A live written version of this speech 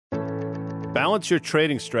Balance your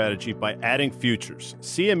trading strategy by adding futures.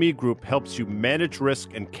 CME Group helps you manage risk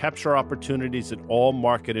and capture opportunities in all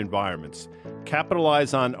market environments.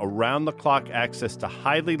 Capitalize on around-the-clock access to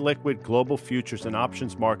highly liquid global futures and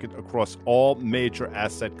options market across all major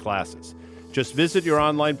asset classes. Just visit your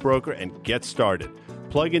online broker and get started.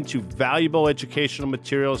 Plug into valuable educational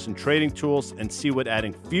materials and trading tools and see what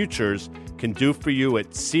adding futures can do for you at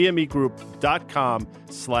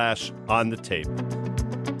cmegroup.com/onthetape.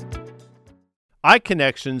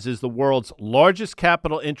 iConnections is the world's largest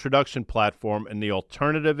capital introduction platform in the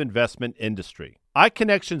alternative investment industry.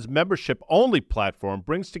 iConnections' membership-only platform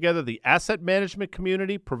brings together the asset management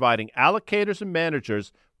community, providing allocators and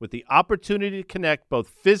managers with the opportunity to connect both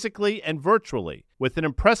physically and virtually. With an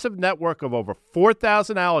impressive network of over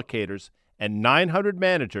 4,000 allocators and 900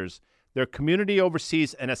 managers, their community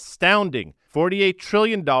oversees an astounding $48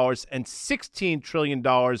 trillion and $16 trillion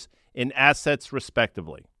in assets,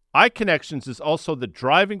 respectively. iConnections is also the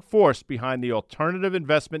driving force behind the alternative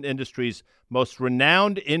investment industry's most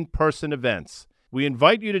renowned in-person events. We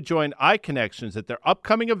invite you to join iConnections at their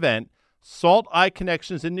upcoming event, Salt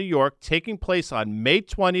iConnections in New York, taking place on May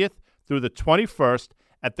 20th through the 21st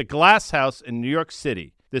at the Glass House in New York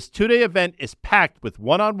City. This two-day event is packed with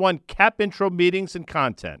one-on-one cap intro meetings and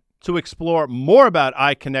content. To explore more about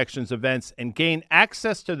iConnections events and gain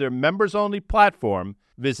access to their members-only platform,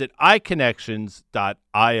 visit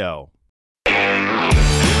iConnections.io.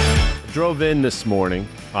 I drove in this morning,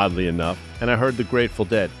 oddly enough, and I heard the Grateful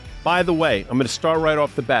Dead. By the way, I'm going to start right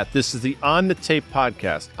off the bat. This is the On the Tape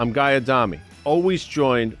podcast. I'm Guy Adami, always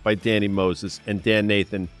joined by Danny Moses and Dan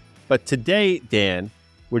Nathan. But today, Dan,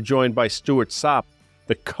 we're joined by Stuart Sopp,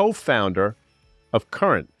 the co-founder of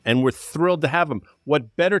Current, and we're thrilled to have him.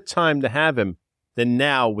 What better time to have him than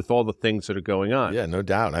now with all the things that are going on? Yeah, no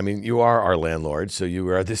doubt. I mean, you are our landlord, so you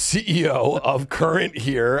are the CEO of Current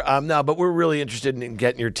here. Now, but we're really interested in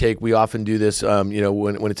getting your take. We often do this,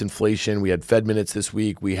 when it's inflation. We had Fed minutes this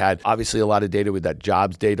week. We had obviously a lot of data with that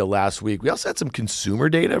jobs data last week. We also had some consumer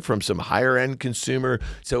data from some higher end consumer.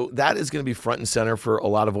 So that is going to be front and center for a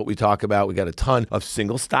lot of what we talk about. We got a ton of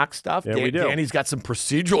single stock stuff. Yeah, we do. Danny's got some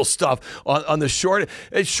procedural stuff on the short.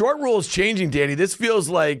 Short rule is changing, Danny. This feels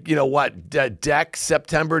like,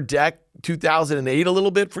 September deck 2008 a little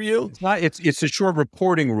bit for you? It's not. It's a short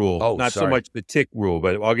reporting rule, not so much the tick rule.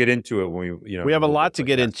 But I'll get into it when we have a lot to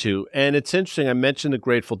get into, and it's interesting. I mentioned the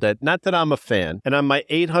Grateful Dead. Not that I'm a fan, and on my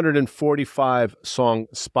 845 song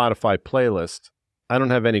Spotify playlist, I don't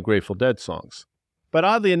have any Grateful Dead songs. But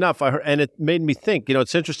oddly enough, I heard, and it made me think.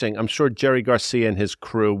 It's interesting. I'm sure Jerry Garcia and his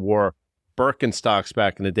crew wore Birkenstocks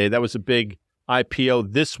back in the day. That was a big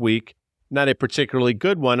IPO this week. Not a particularly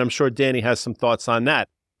good one. I'm sure Danny has some thoughts on that.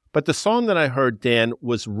 But the song that I heard, Dan,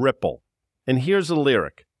 was Ripple. And here's a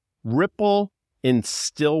lyric. Ripple in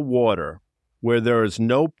still water, where there is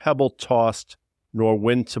no pebble tossed nor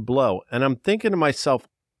wind to blow. And I'm thinking to myself,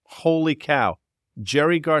 holy cow,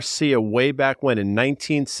 Jerry Garcia way back when in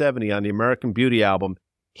 1970 on the American Beauty album,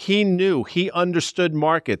 he understood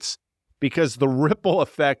markets because the ripple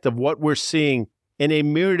effect of what we're seeing in a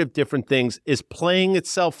myriad of different things is playing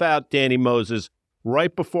itself out, Danny Moses,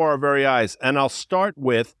 right before our very eyes. And I'll start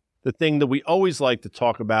with the thing that we always like to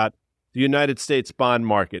talk about, the United States bond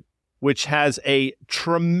market, which has a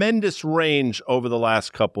tremendous range over the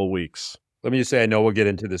last couple of weeks. Let me just say, I know we'll get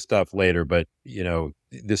into this stuff later, but,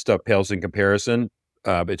 this stuff pales in comparison.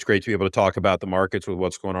 It's great to be able to talk about the markets with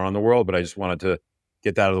what's going on in the world, but I just wanted to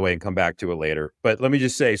get that out of the way and come back to it later. But let me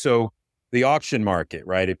just say, so the auction market,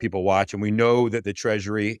 right? If people watch, and we know that the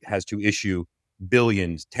Treasury has to issue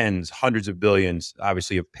billions, tens, hundreds of billions,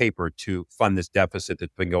 obviously, of paper to fund this deficit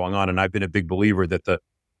that's been going on. And I've been a big believer that the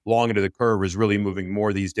long end of the curve is really moving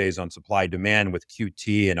more these days on supply demand with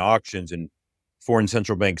QT and auctions and foreign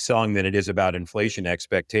central banks selling than it is about inflation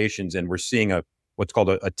expectations. And we're seeing what's called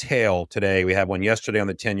a tail today. We had one yesterday on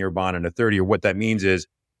the 10-year bond and a 30-year. What that means is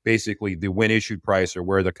basically the when issued price, or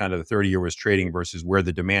where the kind of the 30-year was trading versus where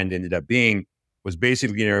the demand ended up being, was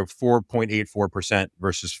basically 4.84%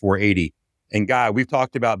 versus 480. And Guy, we've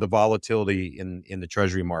talked about the volatility in the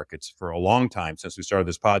Treasury markets for a long time since we started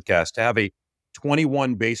this podcast. To have a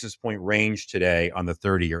 21 basis point range today on the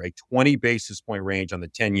 30-year, a 20 basis point range on the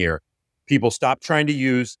 10-year, people stop trying to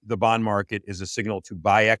use the bond market as a signal to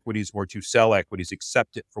buy equities or to sell equities.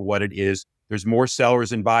 Accept it for what it is. There's more sellers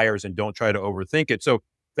than buyers, and don't try to overthink it. So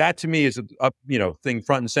that to me is a thing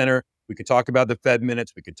front and center. We could talk about the Fed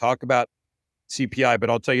minutes. We could talk about CPI, but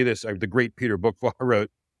I'll tell you this, the great Peter Bookvar wrote,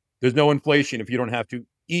 there's no inflation if you don't have to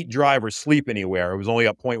eat, drive, or sleep anywhere. It was only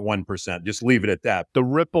up 0.1%. Just leave it at that. The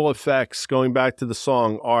ripple effects, going back to the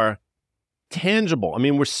song, are tangible. I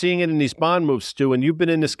mean, we're seeing it in these bond moves, Stu, and you've been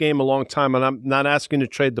in this game a long time, and I'm not asking you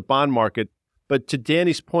to trade the bond market, but to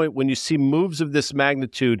Danny's point, when you see moves of this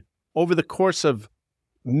magnitude over the course of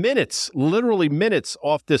minutes, literally minutes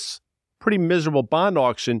off this pretty miserable bond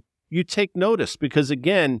auction, you take notice because,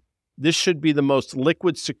 again, this should be the most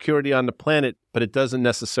liquid security on the planet, but it doesn't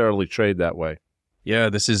necessarily trade that way. Yeah,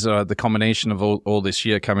 this is the combination of all this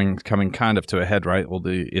year coming kind of to a head, right? All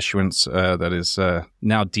the issuance that is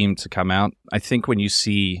now deemed to come out. I think when you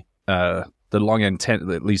see the long end,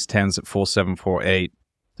 at least 10s at 4.7, 4.8,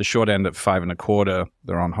 the short end at 5.25,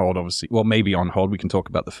 they're on hold, obviously. Well, maybe on hold. We can talk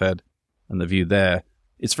about the Fed and the view there.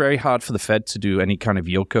 It's very hard for the Fed to do any kind of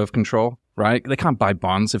yield curve control, right? They can't buy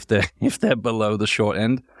bonds if they're below the short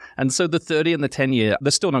end. And so the 30 and the 10-year,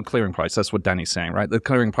 there's still no clearing price. That's what Danny's saying, right? The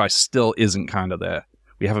clearing price still isn't kind of there.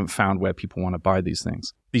 We haven't found where people want to buy these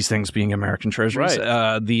things. These things being American treasuries,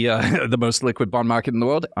 right. The most liquid bond market in the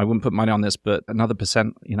world. I wouldn't put money on this, but another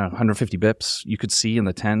percent, 150 bips, you could see in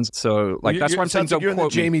the 10s. So that's why I'm saying don't you're in the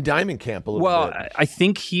quote me. Jamie Dimon camp a little bit. Well, I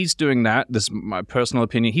think he's doing that. This is my personal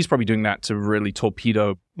opinion. He's probably doing that to really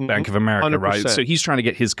torpedo Bank of America, 100%. right? So he's trying to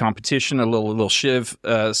get his competition, a little shiv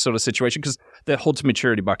sort of situation, because their hold to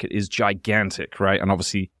maturity bucket is gigantic, right? And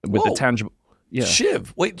obviously with the tangible... Yeah.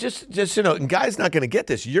 Shiv, wait, just and Guy's not going to get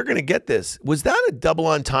this. You're going to get this. Was that a double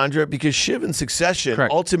entendre? Because Shiv and Succession,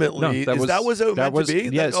 Correct. ultimately, No, that was it meant to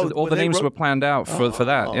be? Yeah, so all the names were planned out for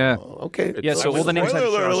that, yeah. Okay. Yeah, so all the names had...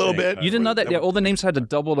 Spoiler alert a little bit. You didn't know that? Yeah, all the names had a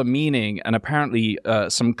double the meaning, and apparently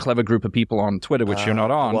some clever group of people on Twitter, which you're not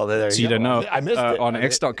on, well, there so you you don't know, I missed it. on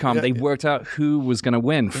X.com, they worked out who was going to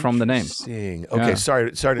win from the names. Okay, Yeah.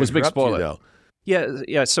 sorry to It was a big interrupt you, spoiler. though.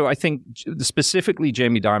 Yeah. So I think specifically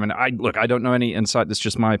Jamie Dimon, I don't know any insight. That's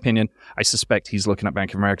just my opinion. I suspect he's looking at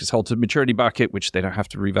Bank of America's hold to maturity bucket, which they don't have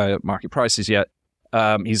to revalue at market prices yet.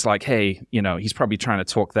 He's like, hey, he's probably trying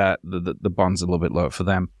to talk that the bonds a little bit lower for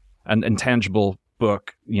them. And intangible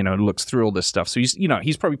book, looks through all this stuff. So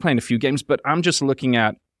he's probably playing a few games, but I'm just looking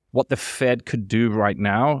at what the Fed could do right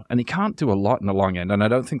now, and they can't do a lot in the long end, and I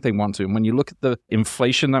don't think they want to. And when you look at the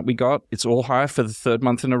inflation that we got, it's all higher for the third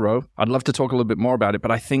month in a row. I'd love to talk a little bit more about it,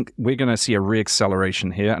 but I think we're going to see a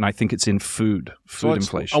reacceleration here, and I think it's in food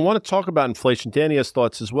inflation. I want to talk about inflation. Danny has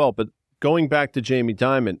thoughts as well, but going back to Jamie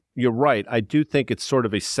Dimon, you're right. I do think it's sort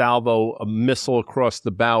of a salvo, a missile across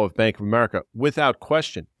the bow of Bank of America, without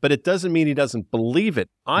question. But it doesn't mean he doesn't believe it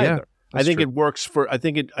either. Yeah. I think true. it works I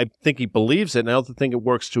think he believes it, and I also think it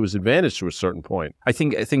works to his advantage to a certain point. I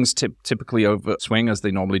think things typically overswing as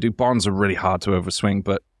they normally do. Bonds are really hard to overswing,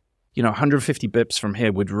 but 150 bips from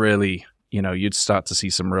here would really, you'd start to see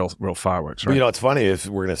some real fireworks, right? Well, it's funny, if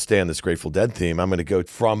we're going to stay on this Grateful Dead theme, I'm going to go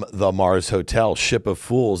from the Mars Hotel, Ship of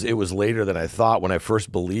Fools. It was later than I thought when I first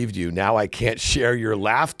believed you. Now I can't share your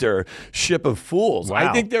laughter, Ship of Fools. Wow.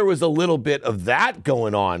 I think there was a little bit of that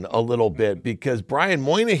going on a little bit because Brian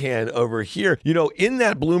Moynihan over here, in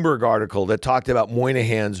that Bloomberg article that talked about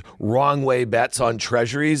Moynihan's wrong way bets on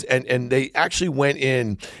treasuries, and they actually went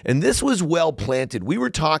in, and this was well planted. We were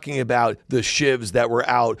talking about the shivs that were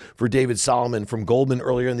out for David Solomon from Goldman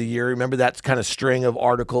earlier in the year. Remember that kind of string of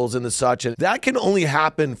articles and the such? And that can only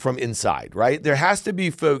happen from inside, right? There has to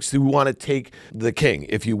be folks who want to take the king,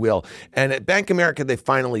 if you will. And at Bank of America, they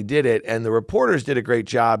finally did it. And the reporters did a great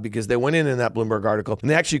job because they went in that Bloomberg article and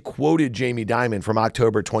they actually quoted Jamie Dimon from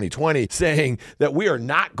October 2020 saying that we are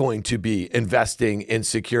not going to be investing in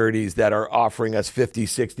securities that are offering us 50,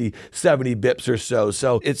 60, 70 bips or so.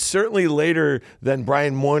 So it's certainly later than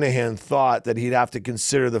Brian Moynihan thought that he'd have to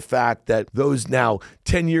consider the fact that those now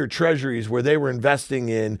 10-year treasuries where they were investing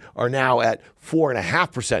in are now at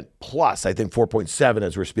 4.5% plus, I think 4.7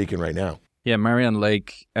 as we're speaking right now. Yeah, Marianne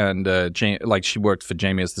Lake and she worked for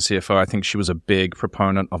Jamie as the CFO. I think she was a big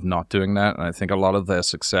proponent of not doing that. And I think a lot of their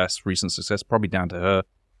recent success, probably down to her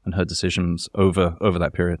and her decisions over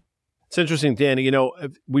that period. It's interesting, Danny.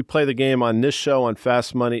 If we play the game on this show on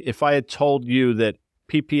Fast Money. If I had told you that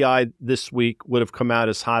PPI this week would have come out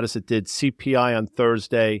as hot as it did, CPI on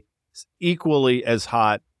Thursday equally as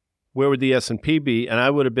hot, where would the S&P be? And I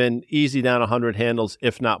would have been easy down 100 handles,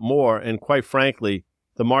 if not more. And quite frankly,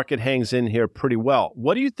 the market hangs in here pretty well.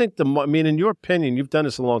 What do you think in your opinion, you've done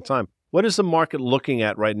this a long time, what is the market looking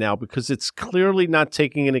at right now? Because it's clearly not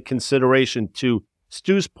taking into consideration, to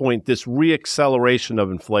Stu's point, this reacceleration of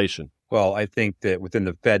inflation. Well, I think that within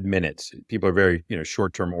the Fed minutes, people are very,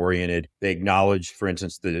 short-term oriented. They acknowledge, for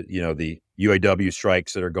instance, the UAW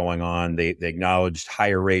strikes that are going on. They acknowledged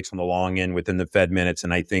higher rates on the long end within the Fed minutes.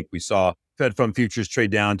 And I think we saw Fed fund futures trade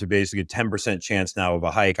down to basically a 10% chance now of a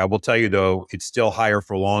hike. I will tell you though, it's still higher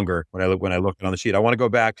for longer when I looked on the sheet. I want to go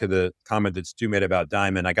back to the comment that Stu made about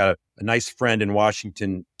Diamond. I got a nice friend in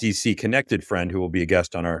Washington, DC, connected friend who will be a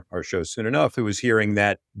guest on our show soon enough, who was hearing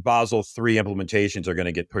that Basel III implementations are going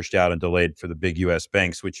to get pushed out and delayed for the big US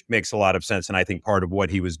banks, which makes a lot of sense. And I think part of what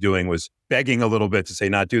he was doing was begging a little bit to say,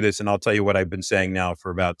 not do this. And I'll tell you what I've been saying now for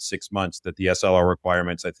about 6 months, that the SLR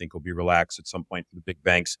requirements, I think, will be relaxed at some point for the big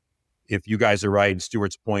banks. If you guys are right, and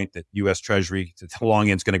Stuart's point that U.S. Treasury, the long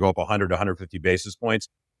end's going to go up 100 to 150 basis points,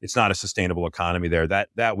 it's not a sustainable economy there.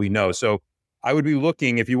 That we know. So I would be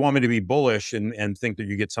looking, if you want me to be bullish and think that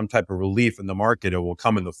you get some type of relief in the market, it will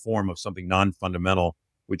come in the form of something non-fundamental,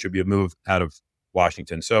 which would be a move out of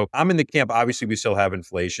Washington. So I'm in the camp. Obviously, we still have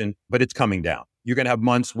inflation, but it's coming down. You're going to have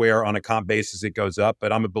months where on a comp basis it goes up,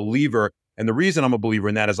 but I'm a believer. And the reason I'm a believer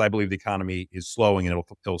in that is I believe the economy is slowing and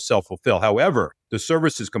it'll self-fulfill. However, the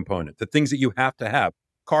services component, the things that you have to have,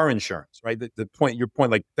 car insurance, right? Your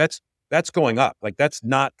point, like that's going up. Like that's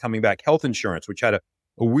not coming back. Health insurance, which had a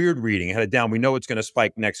weird reading, it had it down. We know it's going to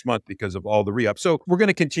spike next month because of all the re-up. So we're going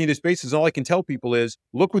to continue this basis. All I can tell people is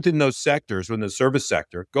look within those sectors, within the service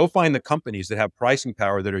sector, go find the companies that have pricing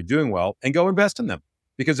power that are doing well and go invest in them.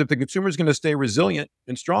 Because if the consumer is going to stay resilient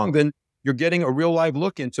and strong, then you're getting a real live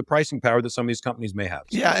look into pricing power that some of these companies may have.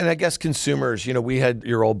 Yeah, and I guess consumers, we had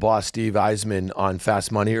your old boss, Steve Eisman, on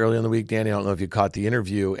Fast Money early in the week. Danny, I don't know if you caught the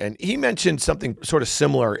interview, and he mentioned something sort of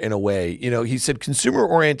similar in a way. He said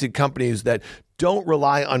consumer-oriented companies that don't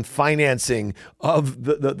rely on financing of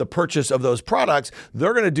the purchase of those products,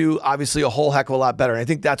 they're going to do obviously a whole heck of a lot better. And I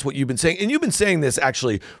think that's what you've been saying. And you've been saying this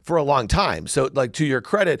actually for a long time. So like to your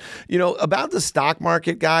credit, about the stock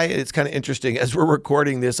market, Guy, it's kind of interesting. As we're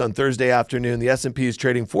recording this on Thursday afternoon, the S&P is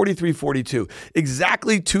trading 43.42.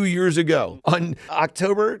 Exactly 2 years ago on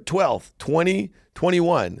October 12th,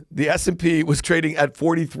 2021, the S&P was trading at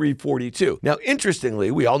 43.42. Now,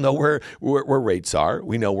 interestingly, we all know where rates are.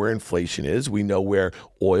 We know where inflation is. We know where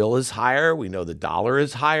oil is higher. We know the dollar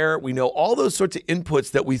is higher. We know all those sorts of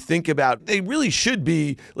inputs that we think about. They really should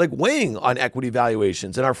be like weighing on equity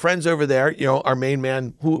valuations. And our friends over there, our main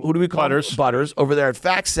man, who do we call Butters? Butters over there at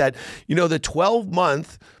FactSet, the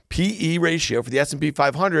 12-month PE ratio for the S&P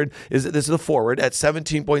 500 this is the forward at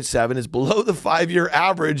 17.7 is below the 5-year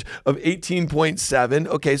average of 18.7.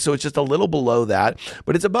 Okay, so it's just a little below that,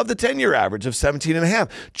 but it's above the 10-year average of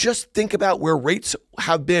 17.5. Just think about where rates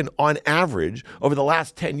have been on average over the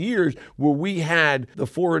last 10 years where we had the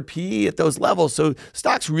forward PE at those levels. So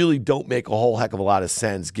stocks really don't make a whole heck of a lot of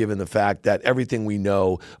sense given the fact that everything we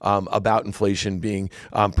know about inflation being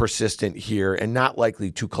persistent here and not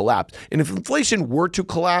likely to collapse. And if inflation were to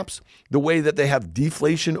collapse the way that they have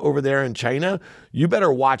deflation over there in China, you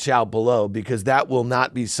better watch out below because that will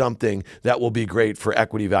not be something that will be great for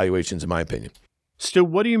equity valuations, in my opinion. Stu,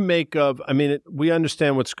 what do you make of, we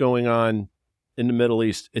understand what's going on in the Middle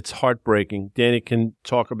East. It's heartbreaking. Danny can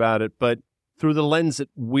talk about it, but through the lens that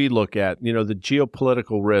we look at, the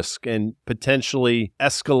geopolitical risk and potentially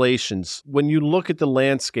escalations, when you look at the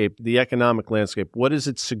landscape, the economic landscape, what does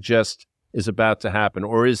it suggest is about to happen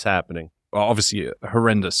or is happening? Well, obviously a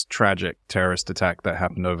horrendous, tragic terrorist attack that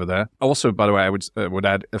happened over there. Also, by the way, I would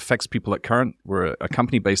add, affects people at Current. We're a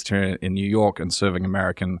company based here in New York and serving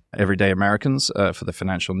everyday Americans for their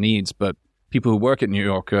financial needs. But people who work at New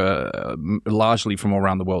York are largely from all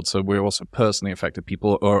around the world. So we're also personally affected.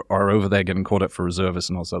 People are over there getting caught up for reservists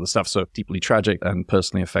and all this other stuff. So deeply tragic and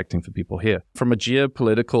personally affecting for people here. From a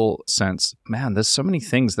geopolitical sense, man, there's so many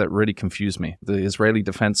things that really confuse me. The Israeli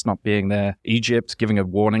defense not being there, Egypt giving a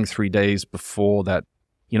warning 3 days before that.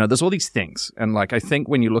 There's all these things. And I think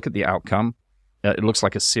when you look at the outcome, it looks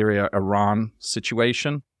like a Syria-Iran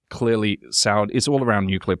situation. Clearly, Saudi, it's all around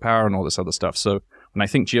nuclear power and all this other stuff. So when I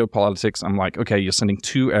think geopolitics, I'm like, okay, you're sending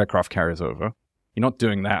 2 aircraft carriers over. You're not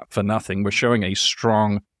doing that for nothing. We're showing a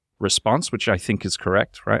strong response, which I think is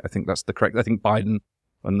correct, right? I think that's the correct. I think Biden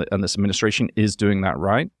and this administration is doing that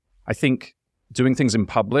right. I think doing things in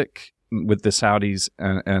public with the Saudis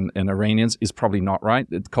and Iranians is probably not right.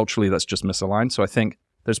 Culturally, that's just misaligned. So I think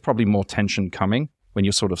there's probably more tension coming when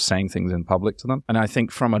you're sort of saying things in public to them. And I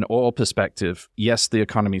think from an oil perspective, yes, the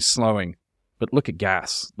economy's slowing, but look at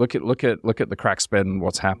gas. Look at the crack spread and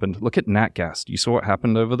what's happened. Look at nat gas. You saw what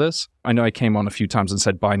happened over this? I know I came on a few times and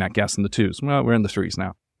said buy nat gas in the 2s. Well, we're in the 3s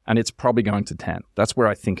now. And it's probably going to 10. That's where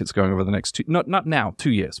I think it's going over the next 2, not now,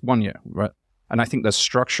 2 years, 1 year, right? And I think there's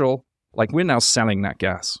structural, we're now selling nat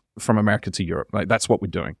gas from America to Europe. That's what we're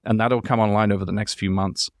doing. And that'll come online over the next few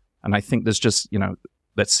months. And I think there's just,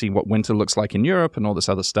 let's see what winter looks like in Europe and all this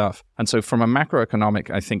other stuff. And so from a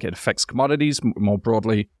macroeconomic, I think it affects commodities more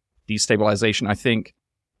broadly, destabilization. I think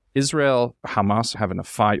Israel, Hamas having a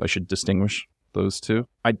fight, I should distinguish those two,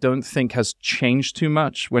 I don't think has changed too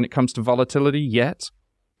much when it comes to volatility yet.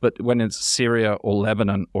 But when it's Syria or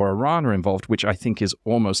Lebanon or Iran are involved, which I think is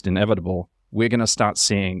almost inevitable, we're going to start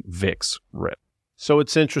seeing VIX rip. So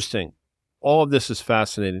it's interesting. All of this is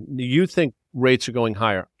fascinating. You think rates are going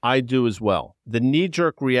higher. I do as well. The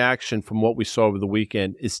knee-jerk reaction from what we saw over the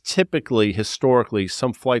weekend is typically, historically,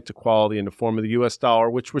 some flight to quality in the form of the U.S. dollar,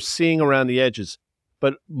 which we're seeing around the edges,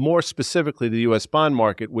 but more specifically the U.S. bond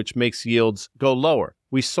market, which makes yields go lower.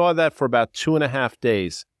 We saw that for about 2.5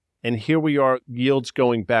 days, and here we are, yields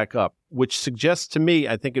going back up, which suggests to me,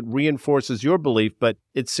 I think it reinforces your belief, but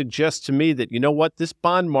it suggests to me that, you know what, this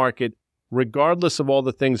bond market, regardless of all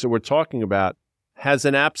the things that we're talking about, has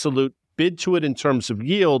an absolute bid to it in terms of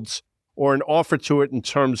yields or an offer to it in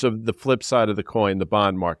terms of the flip side of the coin, the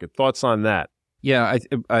bond market. Thoughts on that? Yeah,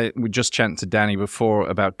 we just chatted to Danny before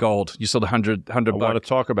about gold. You saw the 100 I want to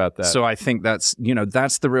talk about that. So I think that's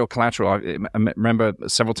the real collateral. I remember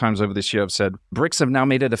several times over this year I've said, BRICS have now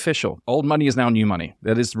made it official. Old money is now new money.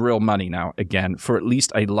 That is real money now, again, for at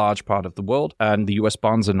least a large part of the world, and the US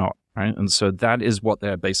bonds are not, right? And so that is what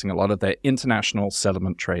they're basing a lot of their international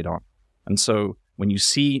settlement trade on. And so when you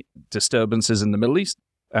see disturbances in the Middle East,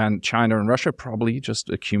 and China and Russia probably just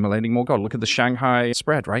accumulating more gold. Look at the Shanghai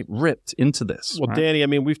spread, right? Ripped into this. Well, right? Danny, I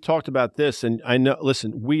mean, we've talked about this, and I know,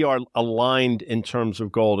 listen, we are aligned in terms of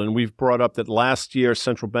gold, and we've brought up that last year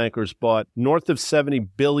central bankers bought north of $70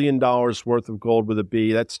 billion worth of gold with a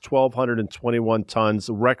B. That's 1,221 tons,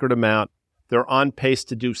 a record amount. They're on pace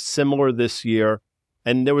to do similar this year.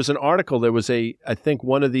 And there was an article, I think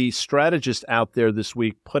one of the strategists out there this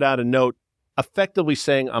week put out a note effectively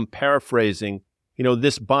saying, I'm paraphrasing,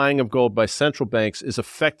 this buying of gold by central banks is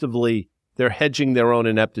effectively, they're hedging their own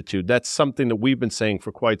ineptitude. That's something that we've been saying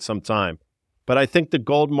for quite some time. But I think the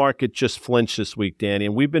gold market just flinched this week, Danny,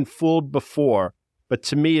 and we've been fooled before. But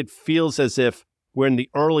to me, it feels as if we're in the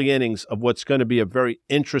early innings of what's going to be a very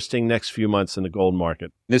interesting next few months in the gold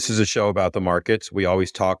market. This is a show about the markets. We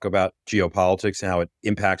always talk about geopolitics and how it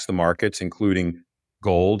impacts the markets, including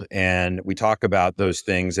gold. And we talk about those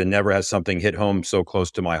things, and never has something hit home so close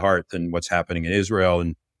to my heart than what's happening in Israel.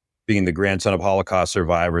 And being the grandson of Holocaust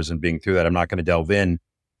survivors and being through that, I'm not going to delve in.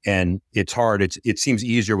 And it's hard. It seems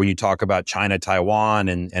easier when you talk about China, Taiwan,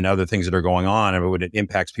 and other things that are going on, and when it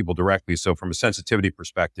impacts people directly. So from a sensitivity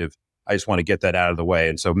perspective, I just want to get that out of the way.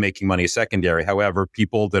 And so making money is secondary. However,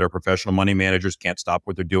 people that are professional money managers can't stop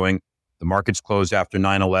what they're doing. The markets closed after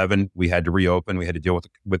 9/11. We had to reopen. We had to deal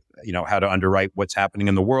with how to underwrite what's happening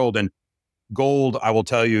in the world. And gold, I will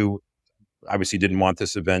tell you, obviously didn't want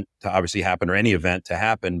this event to obviously happen, or any event to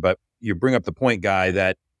happen. But you bring up the point, Guy,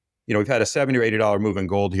 that we've had a $70 or $80 move in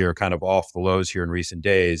gold here, kind of off the lows here in recent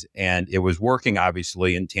days, and it was working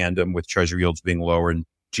obviously in tandem with treasury yields being lower and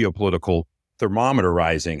geopolitical thermometer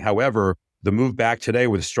rising. However, the move back today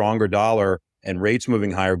with a stronger dollar and rates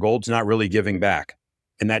moving higher, gold's not really giving back.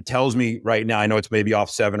 And that tells me right now, I know it's maybe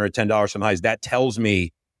off $7 or $10 from highs. That tells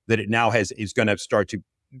me that it now is going to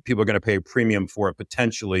people are going to pay a premium for it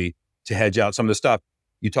potentially to hedge out some of the stuff.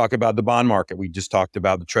 You talk about the bond market. We just talked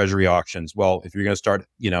about the treasury auctions. Well, if you're going to start,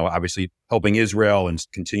 obviously helping Israel and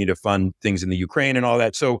continue to fund things in the Ukraine and all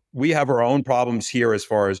that. So we have our own problems here as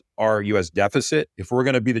far as our U.S. deficit. If we're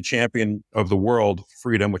going to be the champion of the world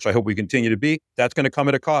freedom, which I hope we continue to be, that's going to come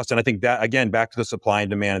at a cost. And I think that, again, back to the supply and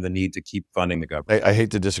demand and the need to keep funding the government. I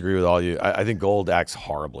hate to disagree with all you. I think gold acts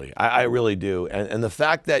horribly. I really do. And the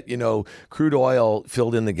fact that, crude oil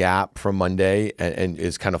filled in the gap from Monday and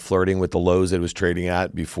is kind of flirting with the lows that it was trading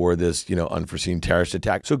at before this, unforeseen terrorist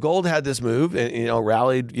attack. So gold had this move and,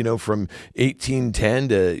 rallied, from 1810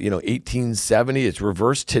 to, 1870. It's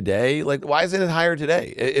reversed today. Like, why isn't it higher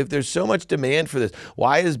today? If there's so much demand for this,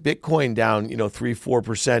 why is Bitcoin down,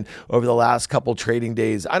 3-4% over the last couple trading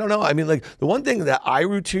days? I don't know. I mean, like, the one thing that I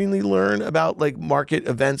routinely learn about like market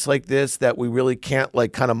events like this that we really can't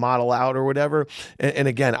like kind of model out or whatever. And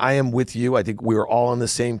again, I am with you. I think we're all in the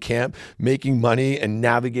same camp. Making money and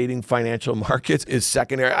navigating financial markets is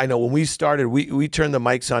secondary. I know when we started, we turned the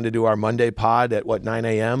mics on to do our Monday pod at 9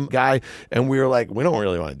 a.m. Guy, and we were like, we don't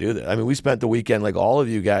really want to do that. I mean, we spent the weekend, like all of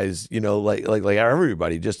you guys, like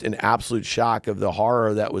everybody, just in absolute shock of the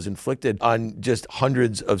horror that was inflicted on just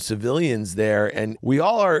hundreds of civilians there. And we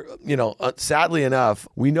all are, sadly enough,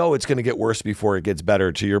 we know it's going to get worse before it gets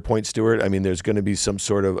better. To your point, Stuart, I mean, there's going to be some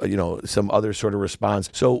sort of, some other sort of response.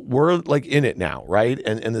 So we're like in it now, right?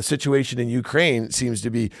 And the situation in Ukraine seems to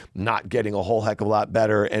be not getting a whole heck of a lot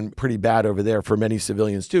better and pretty bad over there for many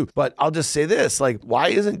civilians too. But I'll just say this, like, why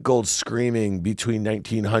isn't gold screaming between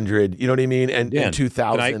 1900, you know what I mean, and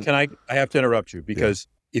 2000? I have to interrupt you because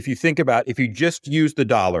if you think about, if you just use the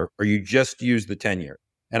dollar or you just use the 10-year,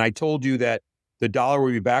 and I told you that the dollar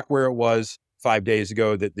will be back where it was 5 days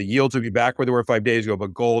ago, that the yields will be back where they were 5 days ago,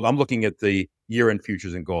 but gold, I'm looking at the year-end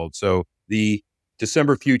futures in gold. So the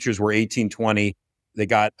December futures were 1820. They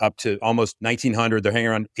got up to almost 1900. They're hanging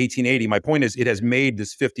around 1880. My point is, it has made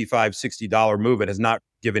this $55, $60 move. It has not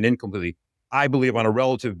given in completely. I believe on a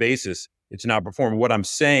relative basis, it's not performing. What I'm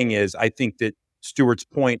saying is, I think that Stuart's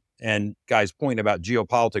point and Guy's point about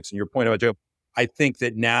geopolitics and your point about I think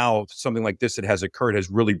that now something like this that has occurred has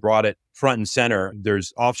really brought it front and center.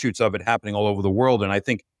 There's offshoots of it happening all over the world. And I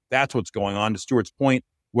think that's what's going on. To Stuart's point,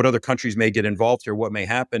 what other countries may get involved here, what may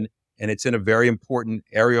happen. And it's in a very important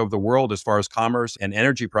area of the world as far as commerce and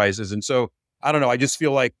energy prices. And so, I don't know, I just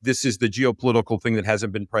feel like this is the geopolitical thing that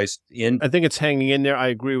hasn't been priced in. I think it's hanging in there. I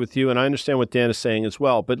agree with you. And I understand what Dan is saying as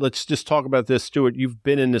well. But let's just talk about this, Stuart. You've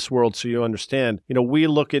been in this world, so you understand. We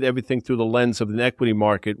look at everything through the lens of an equity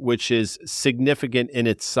market, which is significant in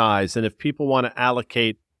its size. And if people want to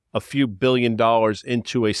allocate a few $1 billion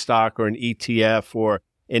into a stock or an ETF or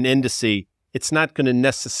an indice, it's not going to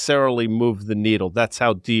necessarily move the needle. That's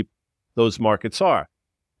how deep those markets are.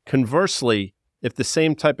 Conversely, if the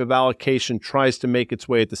same type of allocation tries to make its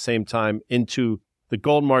way at the same time into the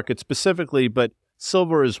gold market specifically, but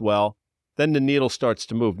silver as well, then the needle starts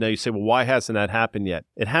to move. Now you say, well, why hasn't that happened yet?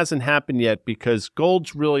 It hasn't happened yet because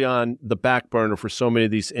gold's really on the back burner for so many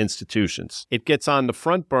of these institutions. It gets on the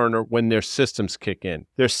front burner when their systems kick in.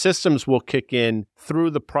 Their systems will kick in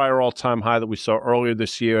through the prior all-time high that we saw earlier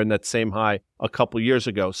this year and that same high a couple years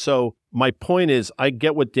ago. So my point is, I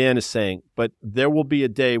get what Dan is saying, but there will be a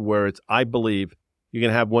day where I believe you're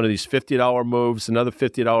going to have one of these $50 moves, another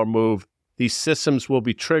 $50 move. These systems will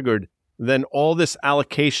be triggered. Then all this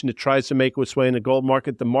allocation that tries to make its way in the gold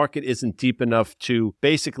market, the market isn't deep enough to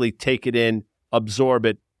basically take it in, absorb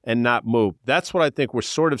it, and not move. That's what I think we're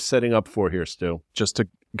sort of setting up for here, Stu. Just to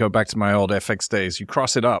go back to my old FX days, you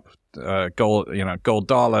cross it up, gold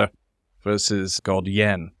dollar versus gold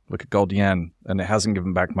yen. Look at gold yen, and it hasn't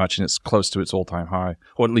given back much, and it's close to its all-time high,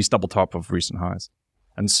 or at least double top of recent highs.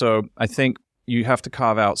 And so I think you have to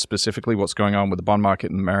carve out specifically what's going on with the bond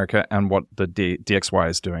market in America and what the DXY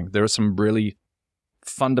is doing. There are some really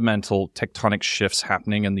fundamental tectonic shifts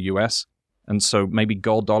happening in the US. And so maybe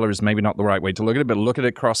gold dollar is maybe not the right way to look at it, but look at it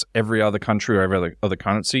across every other country or every other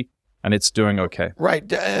currency, and it's doing okay. Right.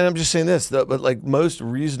 And I'm just saying this, but like most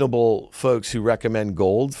reasonable folks who recommend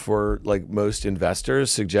gold for like most investors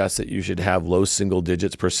suggest that you should have low single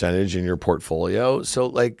digits percentage in your portfolio. So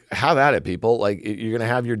like have at it, people. Like you're going to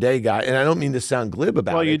have your day, guy. And I don't mean to sound glib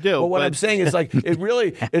about it. Well, you do. But what I'm saying is like,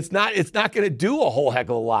 it's not going to do a whole heck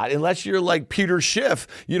of a lot unless you're like Peter Schiff,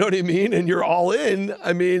 you know what I mean? And you're all in.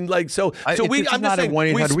 I mean, like, I'm just saying, we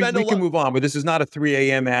can move on, but this is not a 3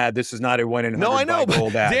 a.m. ad. This is not a 1-800 No, I know,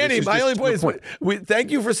 gold ad. Danny, my only point is,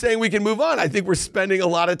 thank you for saying we can move on. I think we're spending a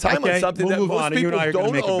lot of time on something that most people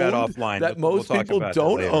don't own. That most people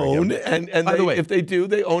don't own, and if they do,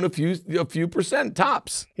 they own a few percent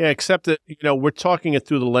tops. Yeah, except that we're talking it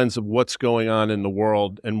through the lens of what's going on in the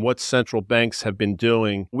world and what central banks have been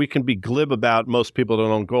doing. We can be glib about most people don't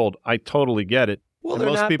own gold. I totally get it. Well,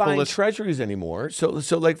 they're not buying treasuries anymore. So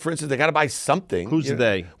like for instance, they got to buy something. Who's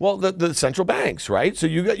they? Well, the central banks, right? So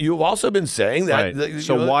you've also been saying that. Right.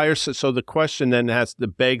 So the question then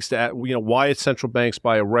begs to why did central banks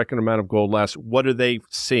buy a record amount of gold last? What are they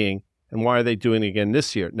seeing? And why are they doing it again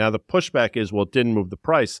this year? Now, the pushback is, well, it didn't move the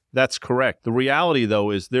price. That's correct. The reality,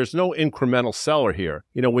 though, is there's no incremental seller here.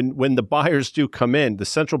 When the buyers do come in, the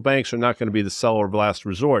central banks are not going to be the seller of last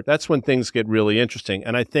resort. That's when things get really interesting.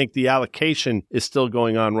 And I think the allocation is still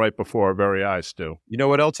going on right before our very eyes, Stu. You know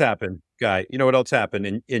what else happened, Guy? You know what else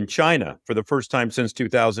happened? In China, for the first time since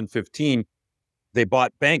 2015, they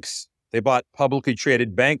bought banks. They bought publicly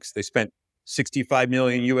traded banks. They spent $65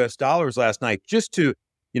 million last night just to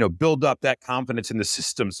build up that confidence in the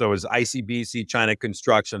system. So as ICBC, China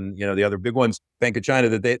Construction, the other big ones, Bank of China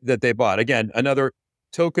that they bought. Again, another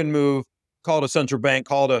token move, call it a central bank,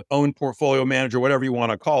 call it a own portfolio manager, whatever you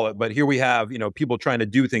want to call it. But here we have, people trying to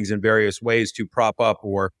do things in various ways to prop up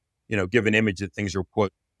or, give an image that things are,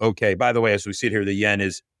 quote, okay. By the way, as we sit here, the yen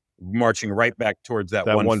is marching right back towards that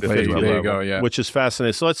 150 level. There you go, yeah. Which is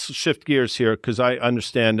fascinating. So let's shift gears here because I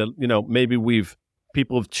understand that, maybe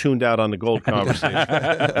people have tuned out on the gold conversation.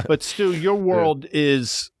 But Stu, your world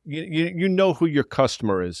is, you know who your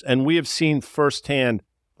customer is. And we have seen firsthand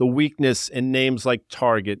the weakness in names like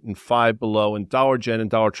Target and Five Below and Dollar Gen and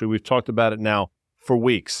Dollar Tree. We've talked about it now for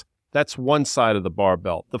weeks. That's one side of the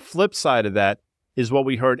barbell. The flip side of that is what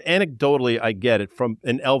we heard anecdotally, I get it, from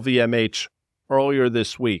an LVMH earlier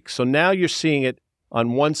this week. So now you're seeing it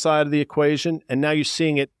on one side of the equation, and now you're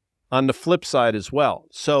seeing it on the flip side as well.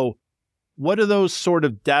 So what do those sort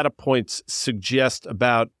of data points suggest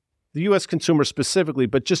about the U.S. consumer specifically,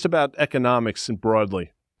 but just about economics and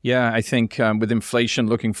broadly? Yeah, I think with inflation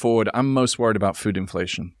looking forward, I'm most worried about food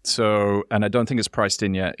inflation. So, and I don't think it's priced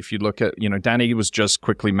in yet. If you look at, Danny was just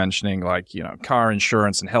quickly mentioning car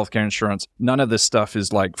insurance and healthcare insurance. None of this stuff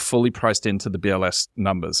is like fully priced into the BLS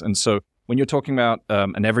numbers. And so when you're talking about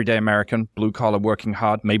an everyday American, blue collar working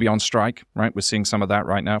hard, maybe on strike, right? We're seeing some of that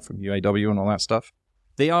right now from UAW and all that stuff.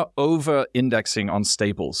 They are over indexing on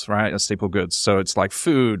staples, right? Staple goods. So it's like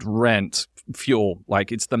food, rent, fuel,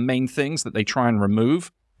 like it's the main things that they try and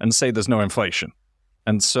remove and say there's no inflation.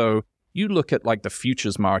 And so you look at like the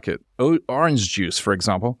futures market, orange juice, for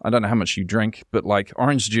example. I don't know how much you drink, but like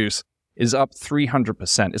orange juice is up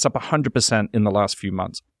 300%. It's up 100% in the last few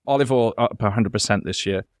months. Olive oil up 100% this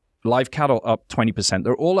year. Live cattle up 20%.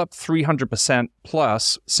 They're all up 300%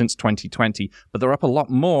 plus since 2020, but they're up a lot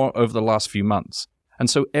more over the last few months. And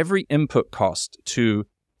so every input cost to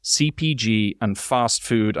CPG and fast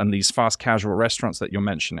food and these fast casual restaurants that you're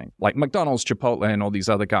mentioning, like McDonald's, Chipotle, and all these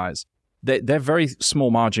other guys, they're very small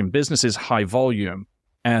margin businesses, high volume,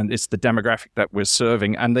 and it's the demographic that we're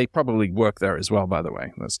serving, and they probably work there as well, by the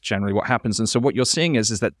way. That's generally what happens. And so what you're seeing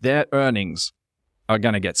is that their earnings are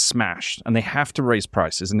going to get smashed, and they have to raise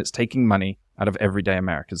prices, and it's taking money out of everyday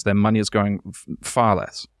Americans. Their money is going far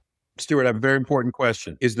less. Stuart, I have a very important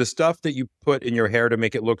question. Is the stuff that you put in your hair to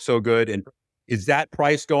make it look so good, and is that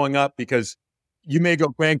price going up because you may go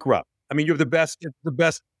bankrupt? I mean, you have the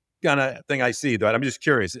best kind of thing I see, though. I'm just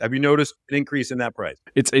curious. Have you noticed an increase in that price?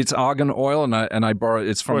 It's argan oil, and I borrow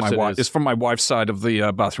it's from my wife. It's from my wife's side of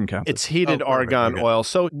the bathroom counter. It's heated argan oil.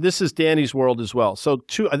 So this is Danny's world as well. So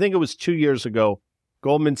I think it was 2 years ago,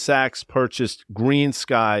 Goldman Sachs purchased Green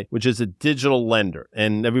Sky, which is a digital lender,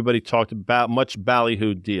 and everybody talked about much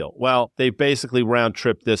ballyhooed deal. Well, they basically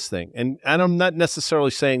round-tripped this thing. And I'm not necessarily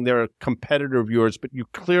saying they're a competitor of yours, but you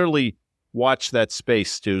clearly watch that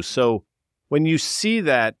space, Stu. So when you see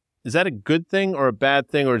that, is that a good thing or a bad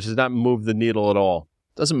thing, or does it not move the needle at all?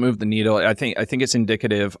 Doesn't move the needle. I think it's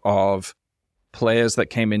indicative of players that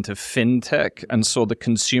came into fintech and saw the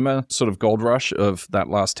consumer sort of gold rush of that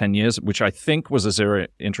last 10 years, which I think was a zero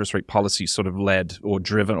interest rate policy sort of led or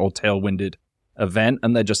driven or tailwinded event,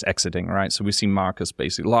 and they're just exiting, right? So we've seen Marcus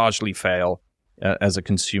basically largely fail as a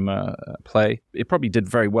consumer play. It probably did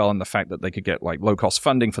very well in the fact that they could get like low-cost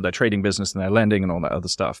funding for their trading business and their lending and all that other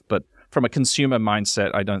stuff. But from a consumer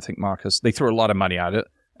mindset, I don't think Marcus, they threw a lot of money at it.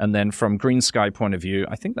 And then from Green Sky point of view,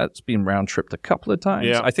 I think that's been round-tripped a couple of times.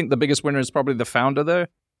 Yeah. I think the biggest winner is probably the founder there.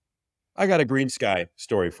 I got a Green Sky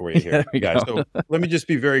story for you here, guys. So let me just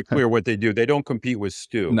be very clear what they do. They don't compete with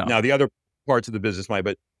Stu. No. Now, the other parts of the business might,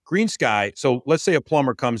 but Green Sky, so let's say a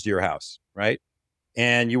plumber comes to your house, right?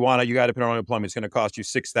 And you got to put on a plumbing. It's going to cost you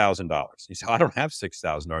 $6,000. You say, I don't have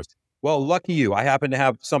 $6,000. Well, lucky you. I happen to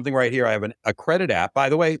have something right here. I have a credit app. By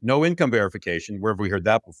the way, no income verification. Where have we heard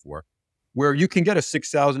that before? Where you can get a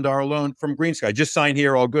 $6,000 loan from Green Sky. Just sign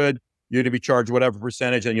here, all good. You're to be charged whatever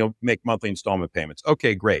percentage and you'll make monthly installment payments.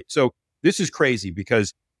 Okay, great. So this is crazy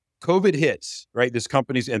because COVID hits, right? This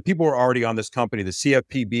company's, and people were already on this company. The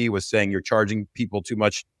CFPB was saying you're charging people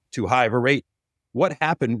too high of a rate. What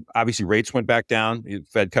happened? Obviously, rates went back down.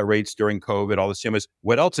 Fed cut rates during COVID, all the stimulus.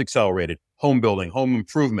 What else accelerated? Home building, home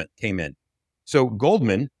improvement came in. So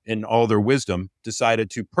Goldman, in all their wisdom, decided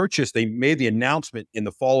to purchase. They made the announcement in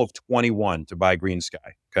the fall of 21 to buy Green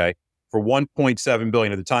Sky, okay, for $1.7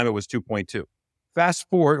 billion. At the time, it was 2.2. Fast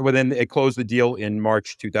forward, well, then it closed the deal in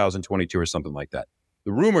March 2022 or something like that.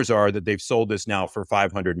 The rumors are that they've sold this now for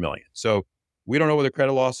 $500 million. So we don't know what the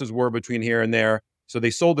credit losses were between here and there. So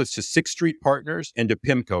they sold this to Sixth Street Partners and to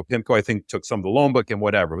PIMCO. PIMCO, I think, took some of the loan book and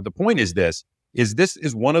whatever. But the point is this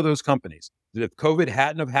is one of those companies that if COVID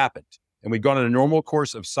hadn't have happened, and we'd gone on a normal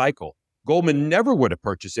course of cycle, Goldman never would have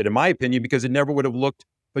purchased it, in my opinion, because it never would have looked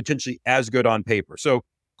potentially as good on paper. So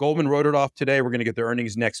Goldman wrote it off today. We're going to get their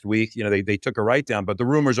earnings next week. They took a write down, but the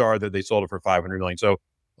rumors are that they sold it for $500 million. So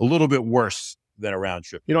a little bit worse than a round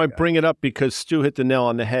trip. I bring it up because Stu hit the nail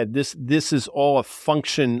on the head. This is all a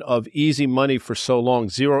function of easy money for so long.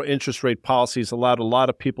 Zero interest rate policies allowed a lot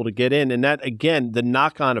of people to get in. And that, again, the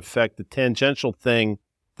knock-on effect, the tangential thing,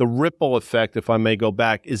 the ripple effect, if I may go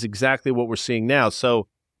back, is exactly what we're seeing now. So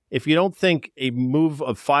if you don't think a move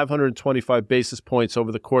of 525 basis points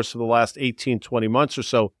over the course of the last 18, 20 months or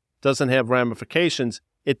so doesn't have ramifications,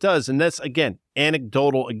 it does. And that's, again,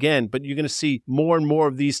 anecdotal again, but you're going to see more and more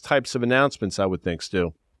of these types of announcements, I would think,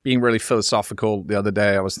 Stu. Being really philosophical the other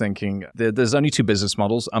day, I was thinking there's only two business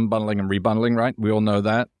models, unbundling and rebundling, right? We all know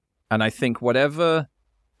that. And I think whatever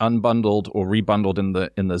unbundled or rebundled in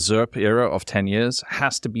the ZERP era of 10 years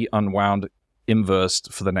has to be unwound,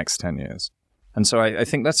 inversed for the next 10 years. And so I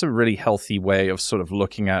think that's a really healthy way of sort of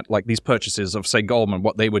looking at like these purchases of, say, Goldman,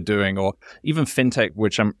 what they were doing, or even fintech,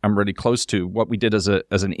 which I'm really close to. What we did as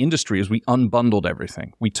an industry is we unbundled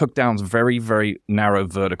everything. We took down very, very narrow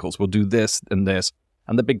verticals. We'll do this, and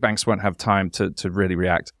the big banks won't have time to really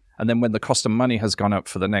react. And then when the cost of money has gone up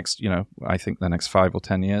for the next, I think the next 5 or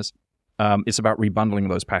 10 years, it's about rebundling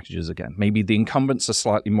those packages again. Maybe the incumbents are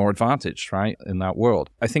slightly more advantaged, right, in that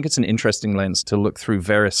world. I think it's an interesting lens to look through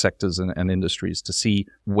various sectors and industries to see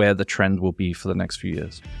where the trend will be for the next few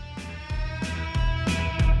years.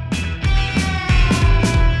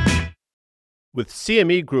 With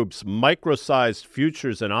CME Group's micro-sized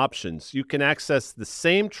futures and options, you can access the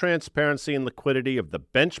same transparency and liquidity of the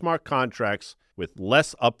benchmark contracts with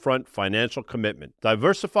less upfront financial commitment.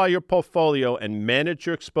 Diversify your portfolio and manage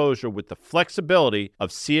your exposure with the flexibility of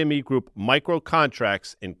CME Group micro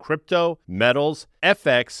contracts in crypto, metals,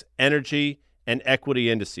 FX, energy, and equity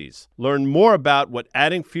indices. Learn more about what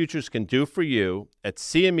adding futures can do for you at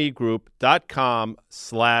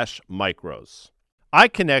cmegroup.com/micros.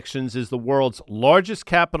 iConnections is the world's largest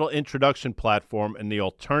capital introduction platform in the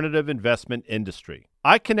alternative investment industry.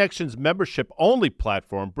 iConnections' membership-only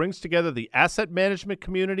platform brings together the asset management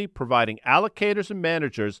community, providing allocators and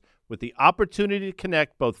managers with the opportunity to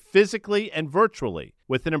connect both physically and virtually.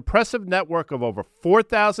 With an impressive network of over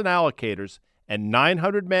 4,000 allocators and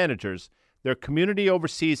 900 managers, their community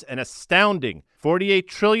oversees an astounding $48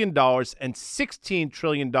 trillion and $16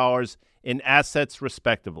 trillion in assets,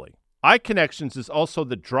 respectively. iConnections is also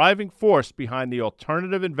the driving force behind the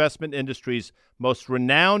alternative investment industry's most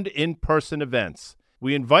renowned in-person events.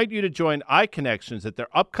 We invite you to join iConnections at their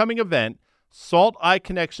upcoming event, Salt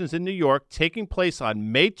iConnections in New York, taking place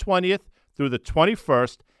on May 20th through the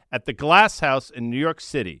 21st at the Glass House in New York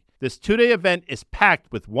City. This 2-day event is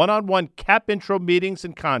packed with one-on-one cap intro meetings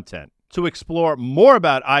and content. To explore more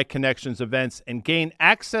about iConnections events and gain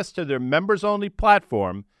access to their members-only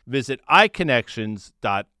platform, visit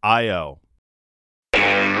iConnections.io.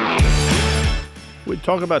 We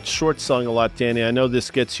talk about short selling a lot, Danny. I know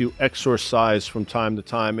this gets you exorcised from time to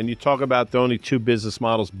time, and you talk about the only two business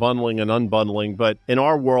models, bundling and unbundling, but in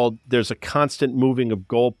our world, there's a constant moving of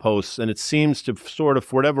goalposts, and it seems to sort of,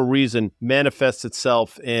 for whatever reason, manifest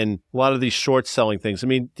itself in a lot of these short selling things. I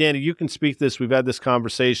mean, Danny, you can speak to this. We've had this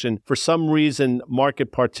conversation. For some reason,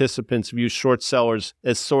 market participants view short sellers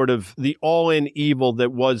as sort of the all-in evil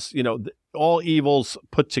that was, all evils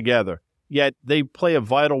put together. Yet they play a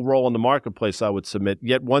vital role in the marketplace, I would submit.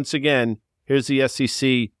 Yet once again, here's the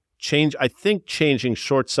SEC changing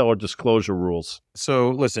short seller disclosure rules.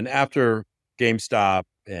 So listen, after GameStop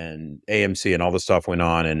and AMC and all the stuff went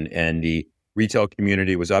on and the retail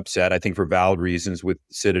community was upset, I think for valid reasons with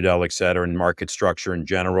Citadel, et cetera, and market structure in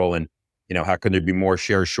general. And, how can there be more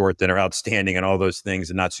shares short than are outstanding and all those things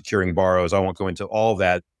and not securing borrows? I won't go into all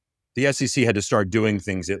that. The SEC had to start doing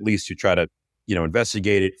things at least to try to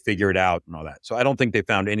investigate it, figure it out and all that. So I don't think they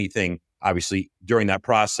found anything, obviously, during that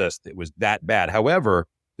process that was that bad. However,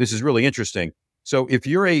 this is really interesting. So if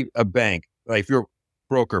you're a bank, like if you're a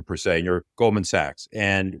broker per se, and you're Goldman Sachs,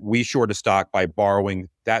 and we short a stock by borrowing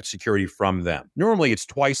that security from them, normally it's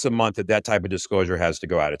twice a month that type of disclosure has to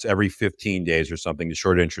go out. It's every 15 days or something to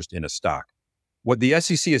short interest in a stock. What the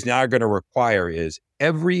SEC is now going to require is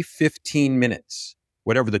every 15 minutes,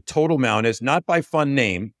 whatever the total amount is, not by fund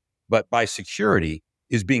name, but by security,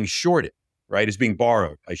 is being shorted, right? Is being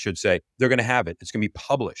borrowed, I should say. They're going to have it. It's going to be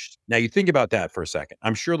published. Now, you think about that for a second.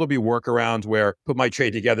 I'm sure there'll be workarounds where put my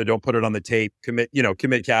trade together, don't put it on the tape, commit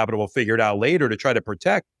capital, we'll figure it out later to try to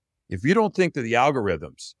protect. If you don't think that the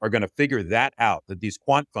algorithms are going to figure that out, that these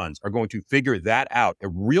quant funds are going to figure that out, a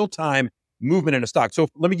real-time movement in a stock. So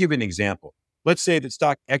let me give you an example. Let's say that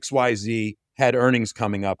stock XYZ had earnings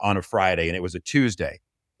coming up on a Friday and it was a Tuesday.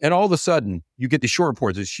 And all of a sudden, you get the short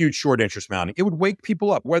reports, this huge short interest mounting. It would wake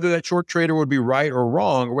people up, whether that short trader would be right or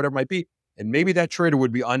wrong or whatever it might be. And maybe that trader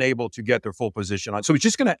would be unable to get their full position on. So it's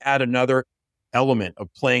just going to add another element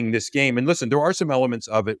of playing this game. And listen, there are some elements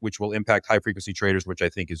of it which will impact high frequency traders, which I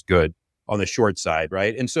think is good on the short side,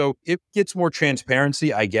 right? And so it gets more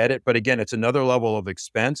transparency. I get it. But again, it's another level of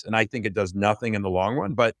expense. And I think it does nothing in the long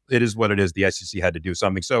run, but it is what it is. The SEC had to do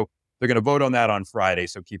something. So they're going to vote on that on Friday,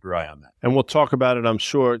 so keep your eye on that. And we'll talk about it, I'm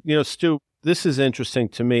sure. Stu, this is interesting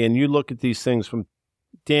to me, and you look at these things from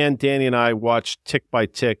Danny and I watch tick by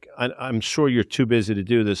tick. I'm sure you're too busy to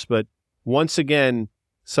do this, but once again,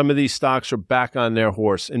 some of these stocks are back on their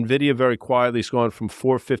horse. NVIDIA very quietly is going from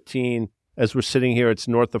 $415. As we're sitting here, it's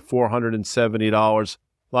north of $470.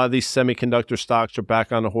 A lot of these semiconductor stocks are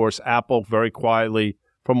back on the horse. Apple very quietly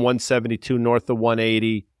from 172 north of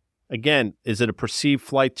 180. Again, is it a perceived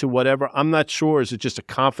flight to whatever? I'm not sure. Is it just a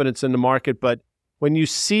confidence in the market? But when you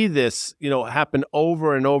see this, happen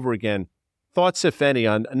over and over again, thoughts, if any,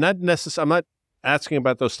 on not necessarily, I'm not asking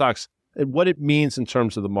about those stocks, what it means in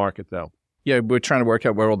terms of the market, though. Yeah, we're trying to work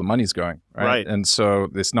out where all the money's going, right? And so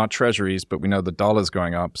it's not treasuries, but we know the dollar's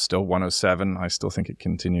going up, still 107. I still think it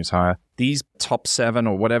continues higher. These top 7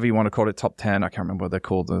 or whatever you want to call it, top 10, I can't remember what they're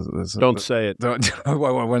called. Don't say it. I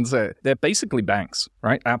won't say it. They're basically banks,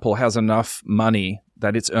 right? Apple has enough money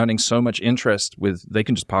that it's earning so much interest they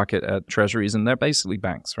can just park it at treasuries, and they're basically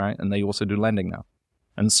banks, right? And they also do lending now.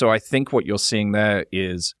 And so I think what you're seeing there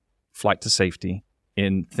is flight to safety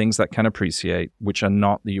in things that can appreciate, which are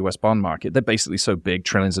not the US bond market. They're basically so big,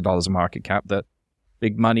 trillions of dollars of market cap, that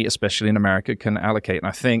big money, especially in America, can allocate. And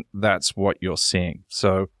I think that's what you're seeing.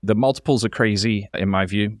 So the multiples are crazy, in my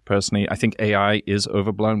view, personally. I think AI is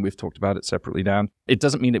overblown. We've talked about it separately, Dan. It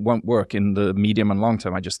doesn't mean it won't work in the medium and long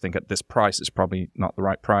term. I just think at this price, it's probably not the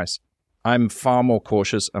right price. I'm far more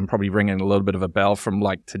cautious. I'm probably ringing a little bit of a bell from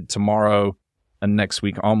like tomorrow and next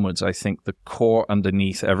week onwards. I think the core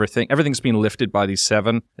underneath everything's been lifted by these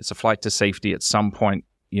 7. It's a flight to safety. At some point,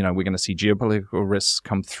 we're going to see geopolitical risks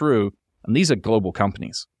come through. And these are global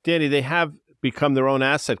companies. Danny, they have become their own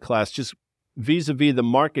asset class, just vis-a-vis the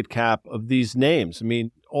market cap of these names. I mean,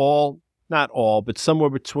 not all, but somewhere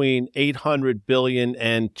between $800 billion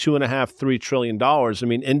and $2.5–3 trillion. I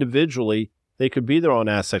mean, individually, they could be their own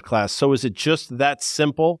asset class. So is it just that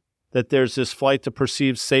simple that there's this flight to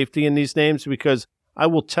perceived safety in these names? Because I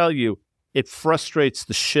will tell you, it frustrates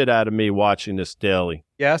the shit out of me watching this daily.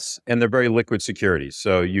 Yes, and they're very liquid securities,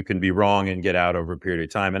 so you can be wrong and get out over a period of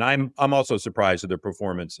time. And I'm also surprised at the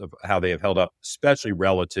performance of how they have held up, especially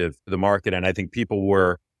relative to the market. And I think people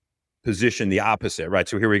were positioned the opposite, right?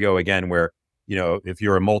 So here we go again, where if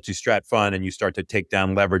you're a multi-strat fund and you start to take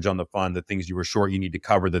down leverage on the fund, the things you were short, you need to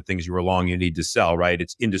cover. The things you were long, you need to sell, right?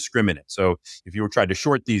 It's indiscriminate. So if you were trying to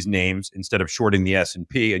short these names instead of shorting the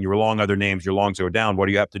S&P and you were long other names, your longs go down, what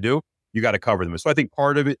do you have to do? You got to cover them. So I think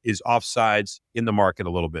part of it is offsides in the market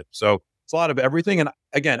a little bit. So it's a lot of everything. And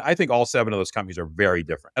again, I think all 7 of those companies are very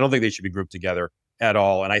different. I don't think they should be grouped together at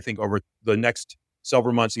all. And I think over the next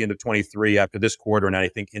several months, the end of 23, after this quarter, and I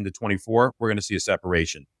think into 24, we're going to see a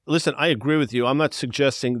separation. Listen, I agree with you. I'm not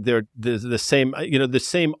suggesting they're the same, the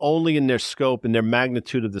same only in their scope and their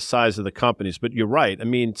magnitude of the size of the companies. But you're right. I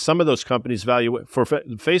mean, some of those companies value, for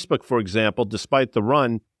Facebook, for example, despite the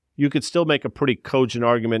run, you could still make a pretty cogent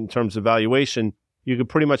argument in terms of valuation. You could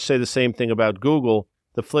pretty much say the same thing about Google.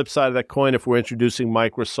 The flip side of that coin, if we're introducing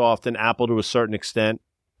Microsoft and Apple to a certain extent,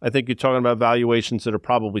 I think you're talking about valuations that are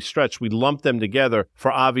probably stretched. We lump them together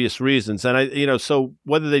for obvious reasons. And so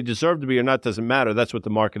whether they deserve to be or not doesn't matter. That's what the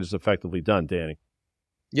market has effectively done, Danny.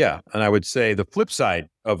 Yeah. And I would say the flip side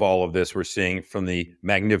of all of this we're seeing from the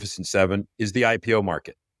Magnificent 7 is the IPO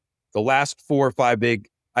market. The last 4 or 5 big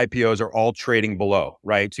IPOs are all trading below,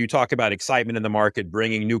 right? So you talk about excitement in the market,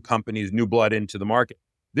 bringing new companies, new blood into the market.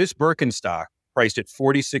 This Birkenstock priced at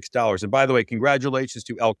 $46. And by the way, congratulations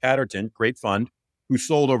to L. Catterton, great fund, who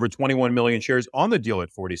sold over 21 million shares on the deal at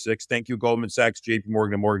 46. Thank you, Goldman Sachs, JP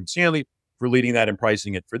Morgan, and Morgan Stanley for leading that and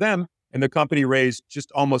pricing it for them. And the company raised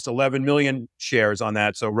just almost 11 million shares on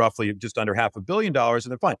that. So roughly just under $500 million in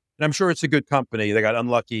the fund. And I'm sure it's a good company. They got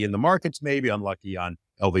unlucky in the markets, maybe unlucky on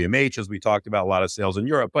LVMH, as we talked about, a lot of sales in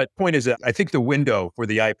Europe. But point is that I think the window for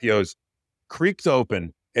the IPOs creaked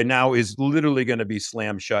open and now is literally going to be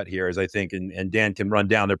slammed shut here, as I think, and Dan can run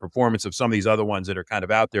down the performance of some of these other ones that are kind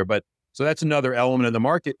of out there. But so that's another element of the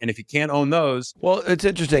market. And if you can't own those. Well, it's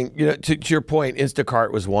interesting. To your point,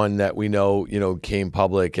 Instacart was one that we know, came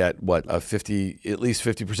public at at least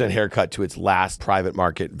 50% haircut to its last private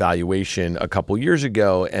market valuation a couple years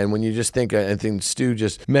ago. And when you just think, I think Stu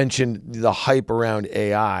just mentioned the hype around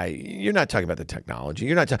AI, you're not talking about the technology.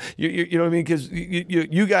 You're not, you know what I mean? Because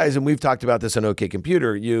you guys, and we've talked about this on OK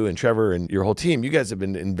Computer, you and Trevor and your whole team, you guys have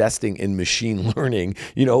been investing in machine learning,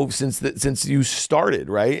 since you started,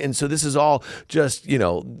 right? And so this is all just,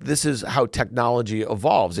 this is how technology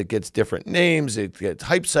evolves. It gets different names, it gets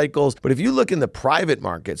hype cycles. But if you look in the private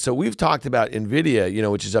market, so we've talked about NVIDIA,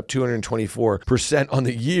 which is up 224% on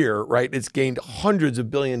the year, right? It's gained hundreds of $1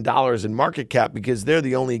 billion in market cap because they're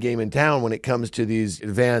the only game in town when it comes to these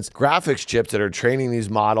advanced graphics chips that are training these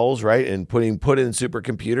models, right? And put in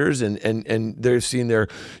supercomputers and they're seeing their,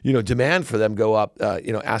 demand for them go up,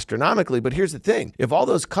 astronomically. But here's the thing. If all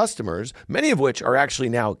those customers, many of which are actually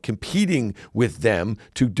now competing competing with them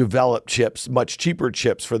to develop chips, much cheaper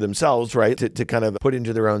chips for themselves, right, to kind of put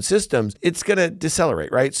into their own systems, it's going to decelerate,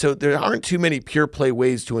 right? So there aren't too many pure play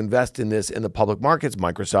ways to invest in this in the public markets.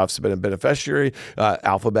 Microsoft's been a beneficiary.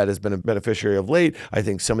 Alphabet has been a beneficiary of late. I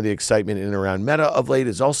think some of the excitement in and around Meta of late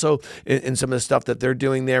is also in some of the stuff that they're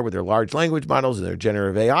doing there with their large language models and their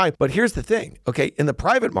generative AI. But here's the thing, okay? In the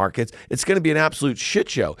private markets, it's going to be an absolute shit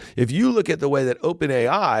show. If you look at the way that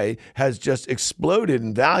OpenAI has just exploded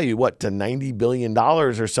in value, to $90 billion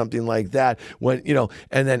or something like that,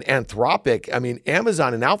 and then Anthropic, I mean,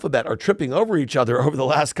 Amazon and Alphabet are tripping over each other over the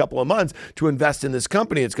last couple of months to invest in this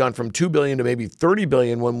company. It's gone from $2 billion to maybe $30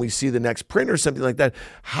 billion when we see the next print or something like that.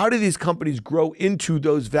 How do these companies grow into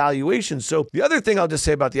those valuations? So the other thing I'll just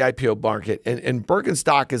say about the IPO market, and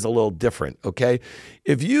Birkenstock is a little different, okay?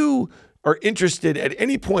 If you are interested at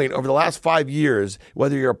any point over the last 5 years,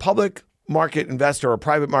 whether you're a public market investor or a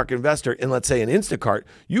private market investor in, let's say, an Instacart,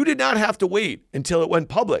 you did not have to wait until it went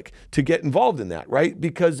public to get involved in that, right?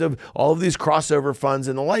 Because of all of these crossover funds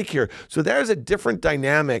and the like here. So there's a different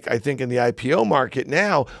dynamic, I think, in the IPO market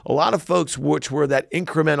now. A lot of folks which were that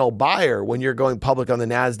incremental buyer when you're going public on the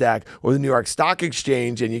NASDAQ or the New York Stock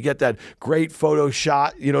Exchange and you get that great photo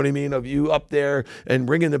shot, you know what I mean, of you up there and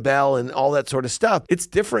ringing the bell and all that sort of stuff. It's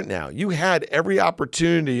different now. You had every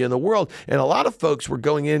opportunity in the world, and a lot of folks were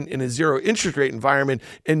going in a zero interest rate environment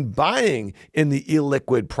and buying in the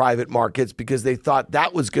illiquid private markets because they thought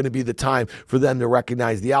that was going to be the time for them to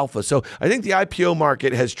recognize the alpha. So I think the IPO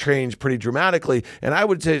market has changed pretty dramatically. And I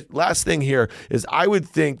would say, last thing here is I would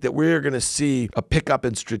think that we're going to see a pickup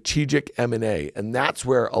in strategic M&A. And that's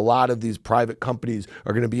where a lot of these private companies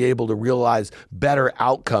are going to be able to realize better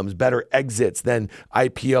outcomes, better exits than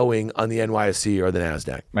IPOing on the NYSE or the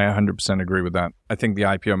NASDAQ. I 100% agree with that. I think the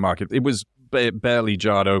IPO market, it was barely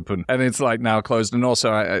jarred open, and it's like now closed. And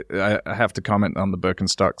also, I have to comment on the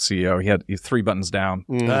Birkenstock CEO. He had 3 buttons down.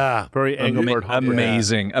 Very angry.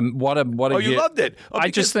 Amazing. What a year. You loved it. I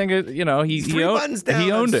just think it. He 3 buttons down.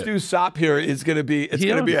 He owned it. Stu Sopp here is going to be. It's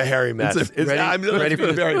going to be a hairy mess. I'm ready to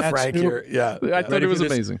be very frank here. Yeah, I thought it was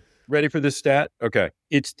amazing. Ready for this stat? Okay,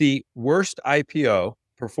 it's the worst IPO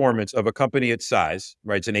performance of a company its size.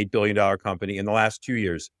 Right, it's an $8 billion company in the last 2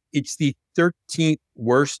 years. It's the 13th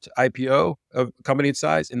worst IPO of a company its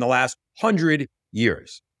size in the last 100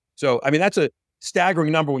 years. So, I mean, that's a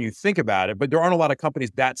staggering number when you think about it, but there aren't a lot of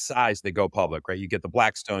companies that size that go public, right? You get the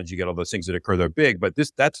Blackstones, you get all those things that occur, they're big, but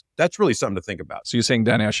that's really something to think about. So you're saying,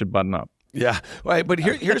 Danny, I should button up? Yeah, right. But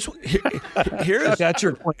here's that's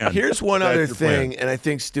your plan. Here's one other thing, and I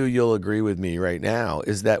think, Stu, you'll agree with me right now,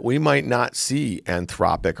 is that we might not see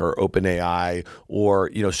Anthropic or OpenAI or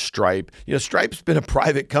Stripe. Stripe's been a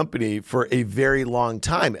private company for a very long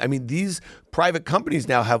time. I mean, these private companies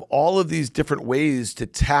now have all of these different ways to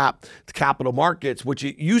tap the capital markets, which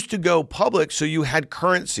it used to go public, so you had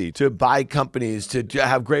currency to buy companies, to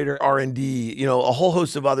have greater R&D, a whole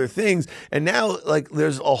host of other things. And now,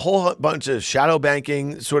 there's a whole bunch of shadow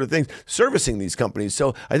banking sort of things servicing these companies.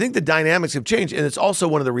 So I think the dynamics have changed, and it's also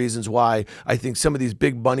one of the reasons why I think some of these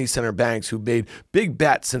big money center banks who've made big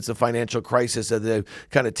bets since the financial crisis, that they've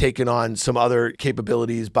kind of taken on some other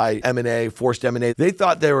capabilities by M&A, forced M&A. They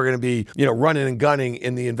thought they were going to be, running and gunning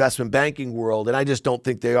in the investment banking world, and I just don't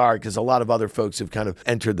think they are, because a lot of other folks have kind of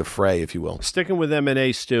entered the fray, if you will. Sticking with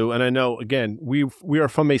M&A, Stu, and I know, again, we are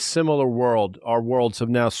from a similar world. Our worlds have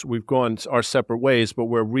now, we've gone our separate ways, but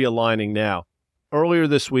we're realigning now. Earlier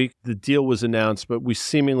this week, the deal was announced, but we're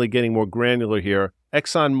seemingly getting more granular here.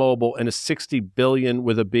 ExxonMobil and a $60 billion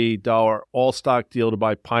with a B all-stock deal to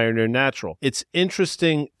buy Pioneer Natural. It's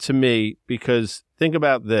interesting to me because think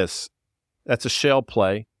about this. That's a shale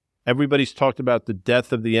play. Everybody's talked about the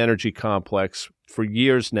death of the energy complex for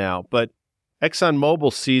years now, but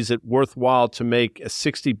ExxonMobil sees it worthwhile to make a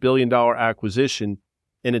 $60 billion acquisition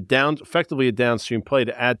in effectively a downstream play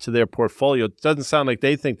to add to their portfolio. It doesn't sound like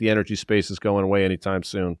they think the energy space is going away anytime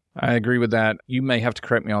soon. I agree with that. You may have to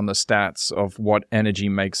correct me on the stats of what energy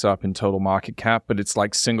makes up in total market cap, but it's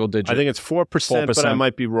like single digit. I think it's 4%, but I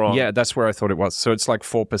might be wrong. Yeah, that's where I thought it was. So it's like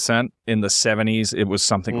 4%. In the 70s, it was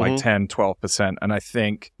something like 10, 12%. And I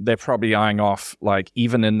think they're probably eyeing off,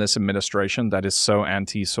 even in this administration that is so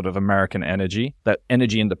anti sort of American energy, that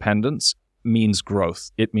energy independence means growth.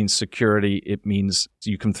 It means security. It means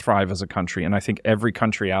you can thrive as a country. And I think every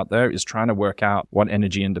country out there is trying to work out what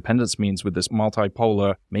energy independence means with this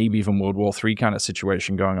multipolar, maybe even World War III kind of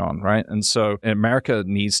situation going on, right? And so America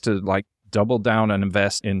needs to double down and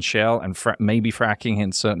invest in shale and maybe fracking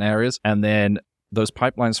in certain areas. And then those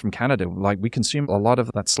pipelines from Canada, we consume a lot of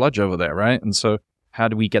that sludge over there, right? And so How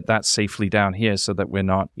do we get that safely down here so that we're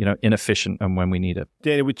not, inefficient and when we need it?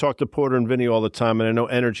 Danny, we talk to Porter and Vinny all the time, and I know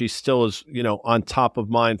energy still is, on top of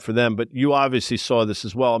mind for them, but you obviously saw this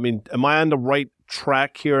as well. I mean, am I on the right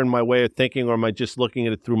track here in my way of thinking, or am I just looking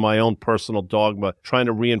at it through my own personal dogma, trying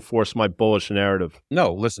to reinforce my bullish narrative?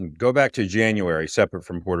 No, listen, go back to January, separate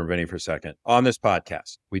from Porter and Vinny for a second. On this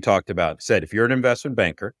podcast, we said, if you're an investment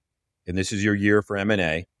banker and this is your year for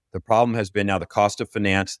M&A, the problem has been now the cost of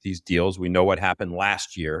finance these deals. We know what happened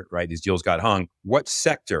last year, right? These deals got hung. What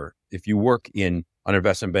sector, if you work in an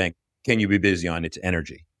investment bank, can you be busy on? It's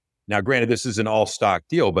energy. Now, granted, this is an all stock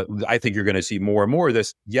deal, but I think you're going to see more and more of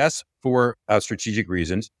this. Yes, for strategic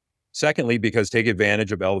reasons. Secondly, because take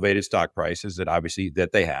advantage of elevated stock prices that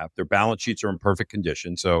they have. Their balance sheets are in perfect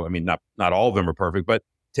condition. So, I mean, not all of them are perfect, but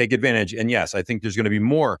take advantage. And yes, I think there's going to be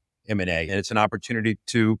more M&A, and it's an opportunity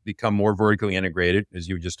to become more vertically integrated, as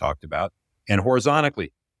you just talked about, and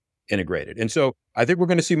horizontally integrated. And so I think we're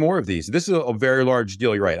going to see more of these. This is a very large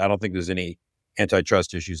deal. You're right. I don't think there's any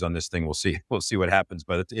antitrust issues on this thing. We'll see what happens,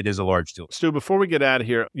 but it is a large deal. Stu, before we get out of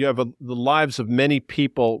here, you have the lives of many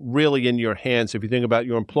people really in your hands. If you think about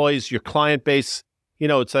your employees, your client base,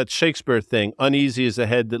 it's that Shakespeare thing, uneasy is the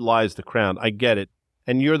head that lies the crown. I get it.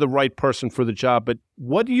 And you're the right person for the job. But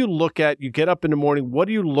what do you look at? You get up in the morning, what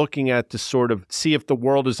are you looking at to sort of see if the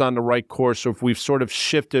world is on the right course, or if we've sort of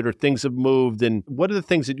shifted or things have moved? And what are the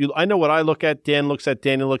things that I know what I look at, Dan looks at,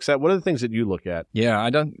 Danny looks at. What are the things that you look at? Yeah,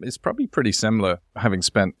 it's probably pretty similar, having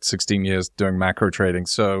spent 16 years doing macro trading.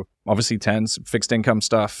 So obviously tens, fixed income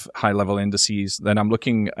stuff, high level indices. Then I'm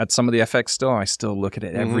looking at some of the FX still. I still look at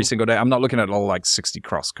it every single day. I'm not looking at all like 60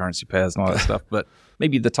 cross currency pairs and all that stuff, but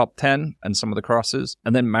maybe the top 10 and some of the crosses.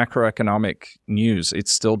 And then macroeconomic news. It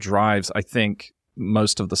still drives, I think,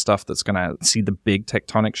 most of the stuff that's going to see the big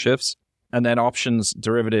tectonic shifts. And then options,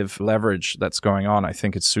 derivative leverage that's going on. I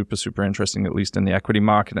think it's super, super interesting, at least in the equity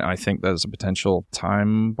market. And I think there's a potential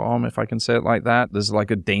time bomb, if I can say it like that. There's like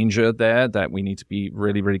a danger there that we need to be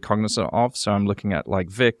really, really cognizant of. So I'm looking at like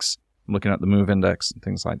VIX, I'm looking at the MOVE index and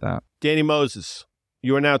things like that. Danny Moses,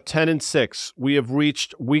 you are now 10-6. We have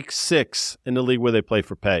reached week 6 in the league where they play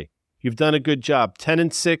for pay. You've done a good job.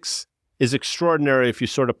 10-6 is extraordinary if you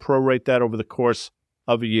sort of prorate that over the course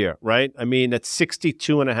of a year, right? I mean, that's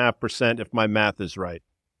 62.5% if my math is right.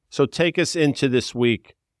 So take us into this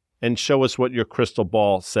week and show us what your crystal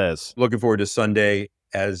ball says. Looking forward to Sunday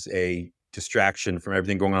as a distraction from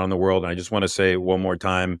everything going on in the world. And I just want to say one more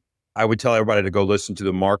time, I would tell everybody to go listen to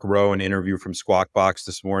the Mark Rowan interview from Squawk Box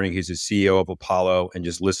this morning. He's the CEO of Apollo, and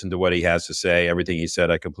just listen to what he has to say. Everything he said,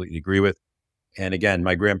 I completely agree with. And again,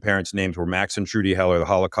 my grandparents' names were Max and Trudy Heller, the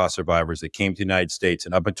Holocaust survivors that came to the United States.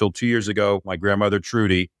 And up until 2 years ago, my grandmother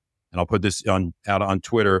Trudy, and I'll put this out on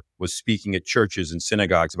Twitter, was speaking at churches and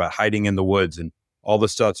synagogues about hiding in the woods and all the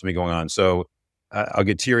stuff that's been going on. So I'll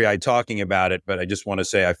get teary-eyed talking about it, but I just want to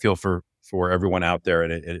say I feel for everyone out there,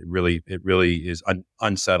 and it really is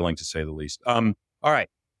unsettling to say the least. All right.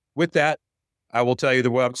 With that, I will tell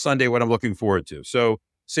you Sunday what I'm looking forward to. So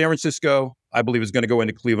San Francisco, I believe, is going to go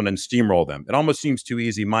into Cleveland and steamroll them. It almost seems too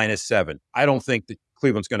easy, -7. I don't think that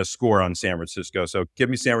Cleveland's going to score on San Francisco. So give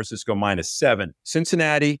me San Francisco -7.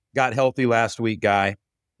 Cincinnati got healthy last week, Guy.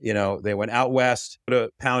 They went out west, put a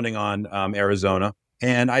pounding on Arizona.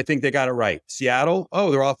 And I think they got it right. Seattle,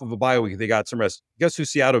 they're off of a bye week. They got some rest. Guess who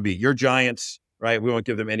Seattle beat? Your Giants, right? We won't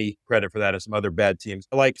give them any credit for that as some other bad teams.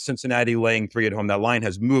 I like Cincinnati laying 3 at home. That line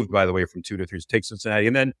has moved, by the way, from 2 to 3. So take Cincinnati.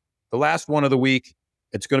 And then the last one of the week,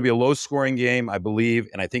 it's going to be a low-scoring game, I believe,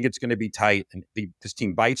 and I think it's going to be tight. And this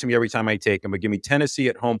team bites me every time I take them. But give me Tennessee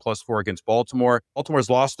at home +4 against Baltimore. Baltimore's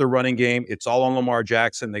lost their running game. It's all on Lamar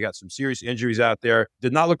Jackson. They got some serious injuries out there.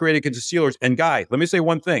 Did not look great against the Steelers. And Guy, let me say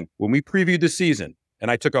one thing. When we previewed the season, and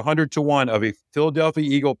I took 100-1 of a Philadelphia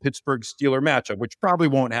Eagle-Pittsburgh Steeler matchup, which probably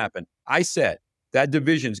won't happen, I said that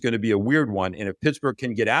division is going to be a weird one. And if Pittsburgh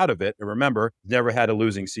can get out of it, and remember, never had a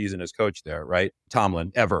losing season as coach there, right?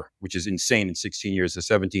 Tomlin, ever, which is insane in 16 years, the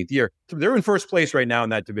 17th year. They're in first place right now in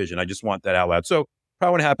that division. I just want that out loud. So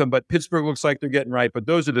probably won't happen, but Pittsburgh looks like they're getting right. But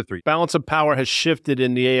those are the 3. Balance of power has shifted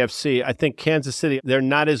in the AFC. I think Kansas City, they're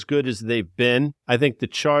not as good as they've been. I think the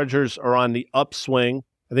Chargers are on the upswing.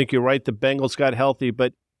 I think you're right. The Bengals got healthy,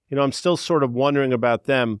 but I'm still sort of wondering about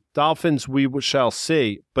them. Dolphins, we shall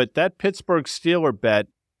see. But that Pittsburgh Steeler bet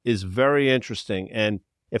is very interesting. And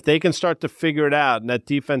if they can start to figure it out, and that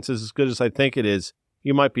defense is as good as I think it is,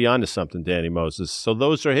 you might be onto something, Danny Moses. So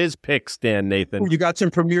those are his picks, Dan Nathan. You got some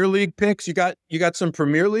Premier League picks? You got some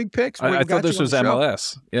Premier League picks? I thought this was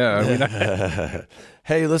MLS. Yeah.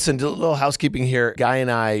 Hey, listen, a little housekeeping here. Guy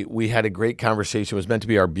and I, we had a great conversation. It was meant to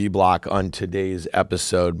be our B block on today's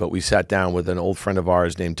episode, but we sat down with an old friend of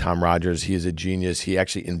ours named Tom Rogers. He is a genius. He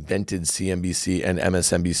actually invented CNBC and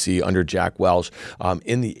MSNBC under Jack Welch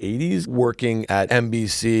in the 80s, working at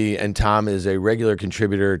NBC. And Tom is a regular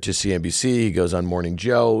contributor to CNBC. He goes on Morning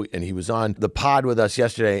Joe, and he was on the pod with us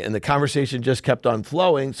yesterday, and the conversation just kept on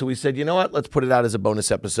flowing. So we said, you know what? Let's put it out as a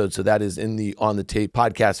bonus episode. So that is in the On the Tape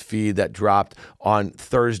podcast feed that dropped on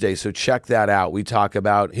Thursday. So check that out. We talk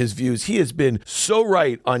about his views. He has been so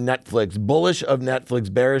right on Netflix, bullish of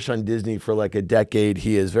Netflix, bearish on Disney for like a decade.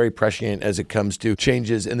 He is very prescient as it comes to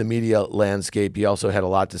changes in the media landscape. He also had a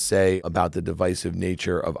lot to say about the divisive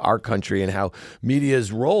nature of our country and how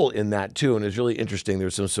media's role in that too. And it's really interesting.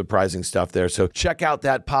 There's some surprising stuff there. So check out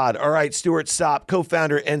that pod. All right, Stuart Sopp,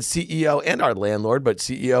 co-founder and CEO and our landlord, but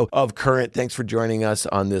CEO of Current. Thanks for joining us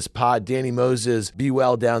on this pod. Danny Moses, be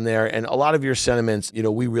well down there. And a lot of your sentiments,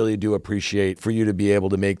 we really do appreciate for you to be able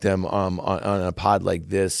to make them on a pod like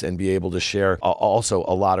this and be able to share also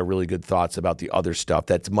a lot of really good thoughts about the other stuff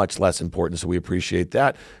that's much less important. So we appreciate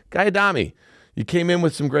that. Guy Adami, you came in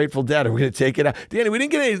with some Grateful Dead. Are we going to take it out? Danny, we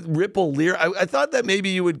didn't get any Ripple lyric. I thought that maybe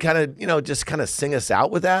you would kind of, just kind of sing us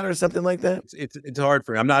out with that or something like that. It's hard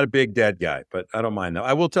for me. I'm not a big Dead guy, but I don't mind though.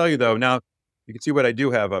 I will tell you though, now you can see what I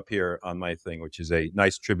do have up here on my thing, which is a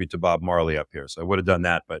nice tribute to Bob Marley up here. So I would have done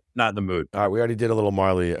that, but not in the mood. All right, we already did a little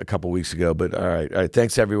Marley a couple weeks ago, but all right.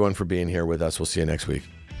 Thanks everyone for being here with us. We'll see you next week.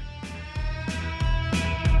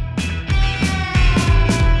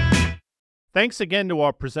 Thanks again to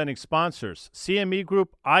our presenting sponsors, CME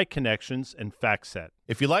Group, iConnections, and FactSet.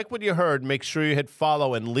 If you like what you heard, make sure you hit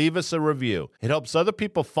follow and leave us a review. It helps other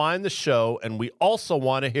people find the show, and we also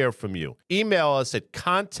want to hear from you. Email us at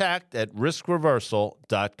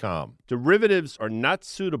contact@riskreversal.com. Derivatives are not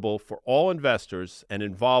suitable for all investors and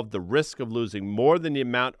involve the risk of losing more than the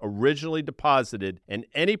amount originally deposited and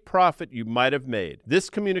any profit you might have made. This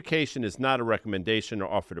communication is not a recommendation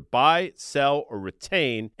or offer to buy, sell, or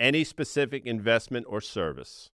retain any specific investment or service.